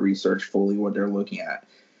being able to research fully what they're looking at.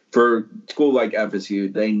 For a school like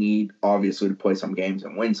FSU, they need, obviously, to play some games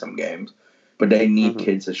and win some games, but they need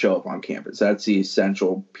kids to show up on campus. That's the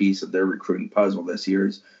essential piece of their recruiting puzzle this year,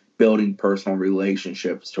 is building personal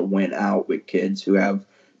relationships to win out with kids who have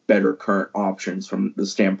better current options from the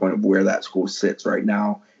standpoint of where that school sits right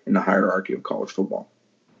now in the hierarchy of college football.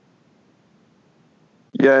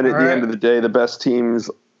 Yeah, and at the end of the day, the best teams,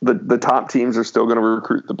 the top teams are still going to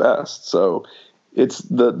recruit the best. So it's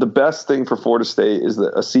the best thing for Florida State is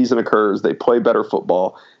that a season occurs, they play better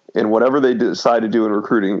football, and whatever they decide to do in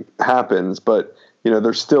recruiting happens. But, you know,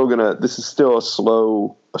 they're still this is still a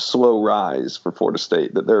slow rise for Florida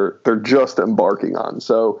State that they're just embarking on.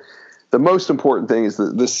 So the most important thing is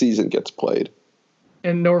that this season gets played.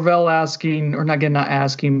 And Norvell asking, or not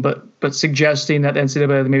asking, but suggesting that the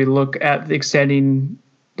NCAA maybe look at extending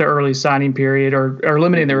the early signing period or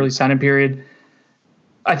eliminating the early signing period.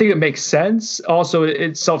 I think it makes sense. Also,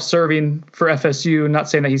 it's self-serving for FSU. I'm not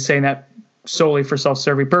saying that he's saying that solely for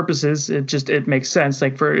self-serving purposes. It makes sense.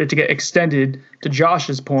 Like, for it to get extended, to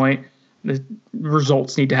Josh's point, the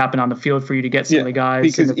results need to happen on the field for you to get some of the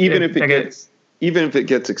guys. Because even if it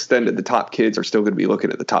gets extended, the top kids are still going to be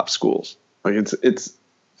looking at the top schools. Like, it's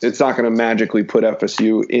not going to magically put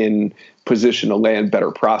FSU in position to land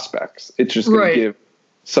better prospects. It's just going to give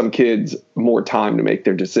some kids more time to make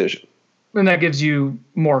their decision. And that gives you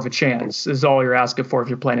more of a chance, is all you're asking for if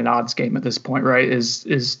you're playing an odds game at this point, right?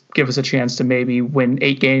 Is give us a chance to maybe win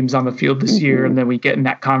 8 games on the field this year, and then we get in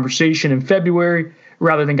that conversation in February,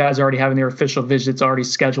 rather than guys already having their official visits already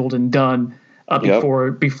scheduled and done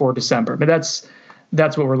before December. But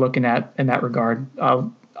that's what we're looking at in that regard.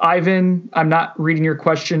 Ivan, I'm not reading your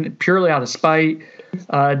question purely out of spite.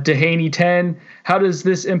 Dehaney 10, how does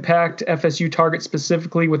this impact FSU targets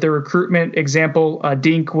specifically with their recruitment? Example,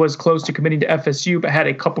 Dink was close to committing to FSU but had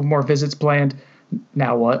a couple more visits planned.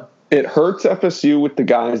 Now what? It hurts FSU with the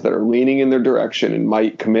guys that are leaning in their direction and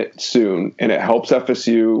might commit soon, and it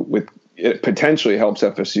potentially helps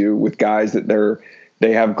FSU with guys that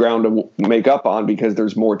they have ground to make up on because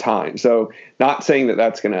there's more time. So not saying that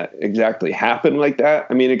that's going to exactly happen like that.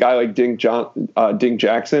 I mean, a guy like Dink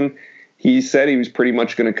Jackson, he said he was pretty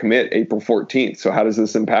much going to commit April 14th. So how does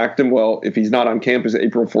this impact him? Well, if he's not on campus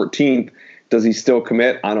April 14th, does he still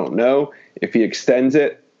commit? I don't know. If he extends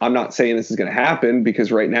it, I'm not saying this is going to happen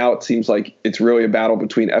because right now it seems like it's really a battle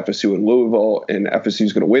between FSU and Louisville, and FSU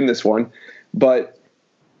is going to win this one. But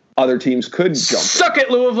other teams could jump in. Suck it,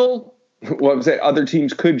 Louisville. Well, I'm saying other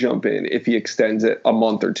teams could jump in if he extends it a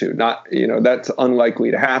month or two. Not, that's unlikely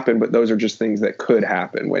to happen, but those are just things that could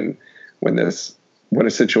happen when a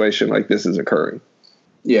situation like this is occurring.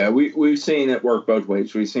 Yeah, we've seen it work both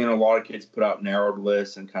ways. We've seen a lot of kids put out narrowed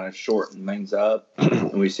lists and kind of shorten things up.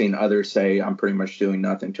 And we've seen others say, I'm pretty much doing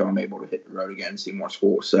nothing until I'm able to hit the road again and see more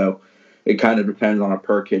schools. So it kind of depends on a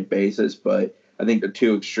per kid basis. But I think the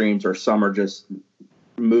two extremes are some are just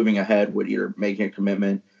moving ahead with either making a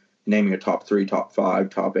commitment, naming a top 3, top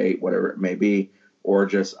 5, top 8, whatever it may be, or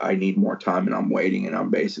just I need more time and I'm waiting and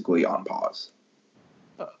I'm basically on pause.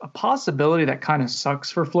 A possibility that kind of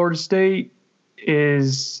sucks for Florida State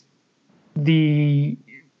is the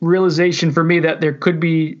realization for me that there could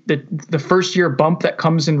be the first year bump that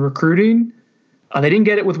comes in recruiting. They didn't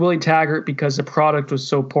get it with Willie Taggart because the product was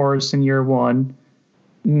so porous in year one.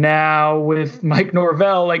 Now with Mike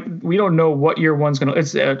Norvell, we don't know what year one's going to,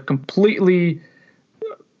 it's a completely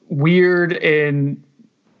weird and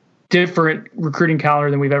different recruiting calendar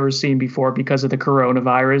than we've ever seen before because of the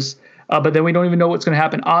coronavirus. But then we don't even know what's going to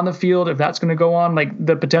happen on the field, if that's going to go on.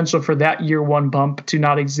 The potential for that year one bump to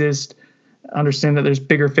not exist. I understand that there's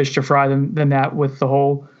bigger fish to fry than that with the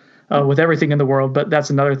whole, with everything in the world. But that's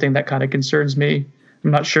another thing that kind of concerns me.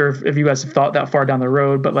 I'm not sure if you guys have thought that far down the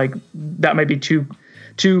road, but that might be two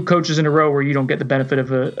coaches in a row where you don't get the benefit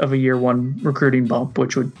of a year one recruiting bump,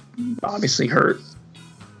 which would obviously hurt.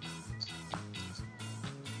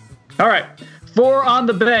 All right. For On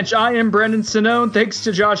the Bench, I am Brendan Sonnone. Thanks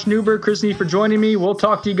to Josh Newberg, Chris Nee for joining me. We'll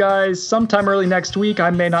talk to you guys sometime early next week. I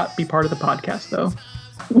may not be part of the podcast, though.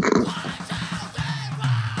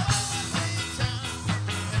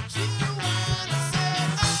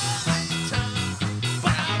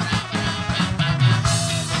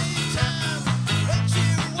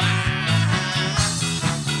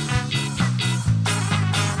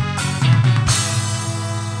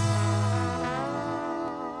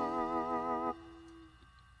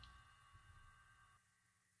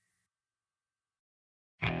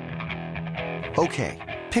 Okay,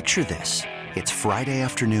 picture this. It's Friday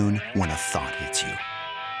afternoon when a thought hits you.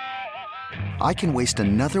 I can waste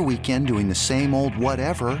another weekend doing the same old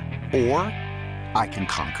whatever, or I can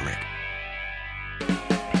conquer it.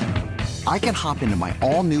 I can hop into my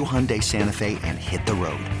all-new Hyundai Santa Fe and hit the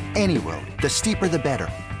road. Any road. The steeper, the better.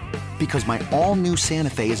 Because my all-new Santa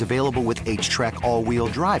Fe is available with H-Track all-wheel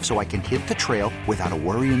drive, so I can hit the trail without a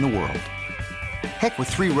worry in the world. Heck, with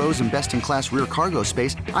 3 rows and best-in-class rear cargo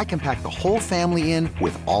space, I can pack the whole family in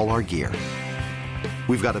with all our gear.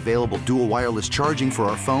 We've got available dual wireless charging for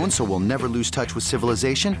our phones, so we'll never lose touch with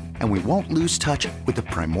civilization, and we won't lose touch with the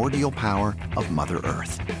primordial power of Mother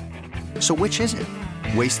Earth. So which is it?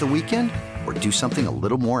 Waste the weekend or do something a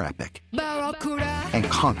little more epic? And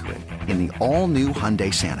conquer it in the all-new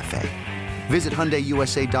Hyundai Santa Fe. Visit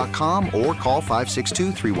HyundaiUSA.com or call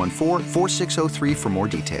 562-314-4603 for more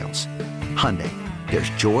details. Hyundai.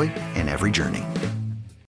 There's joy in every journey.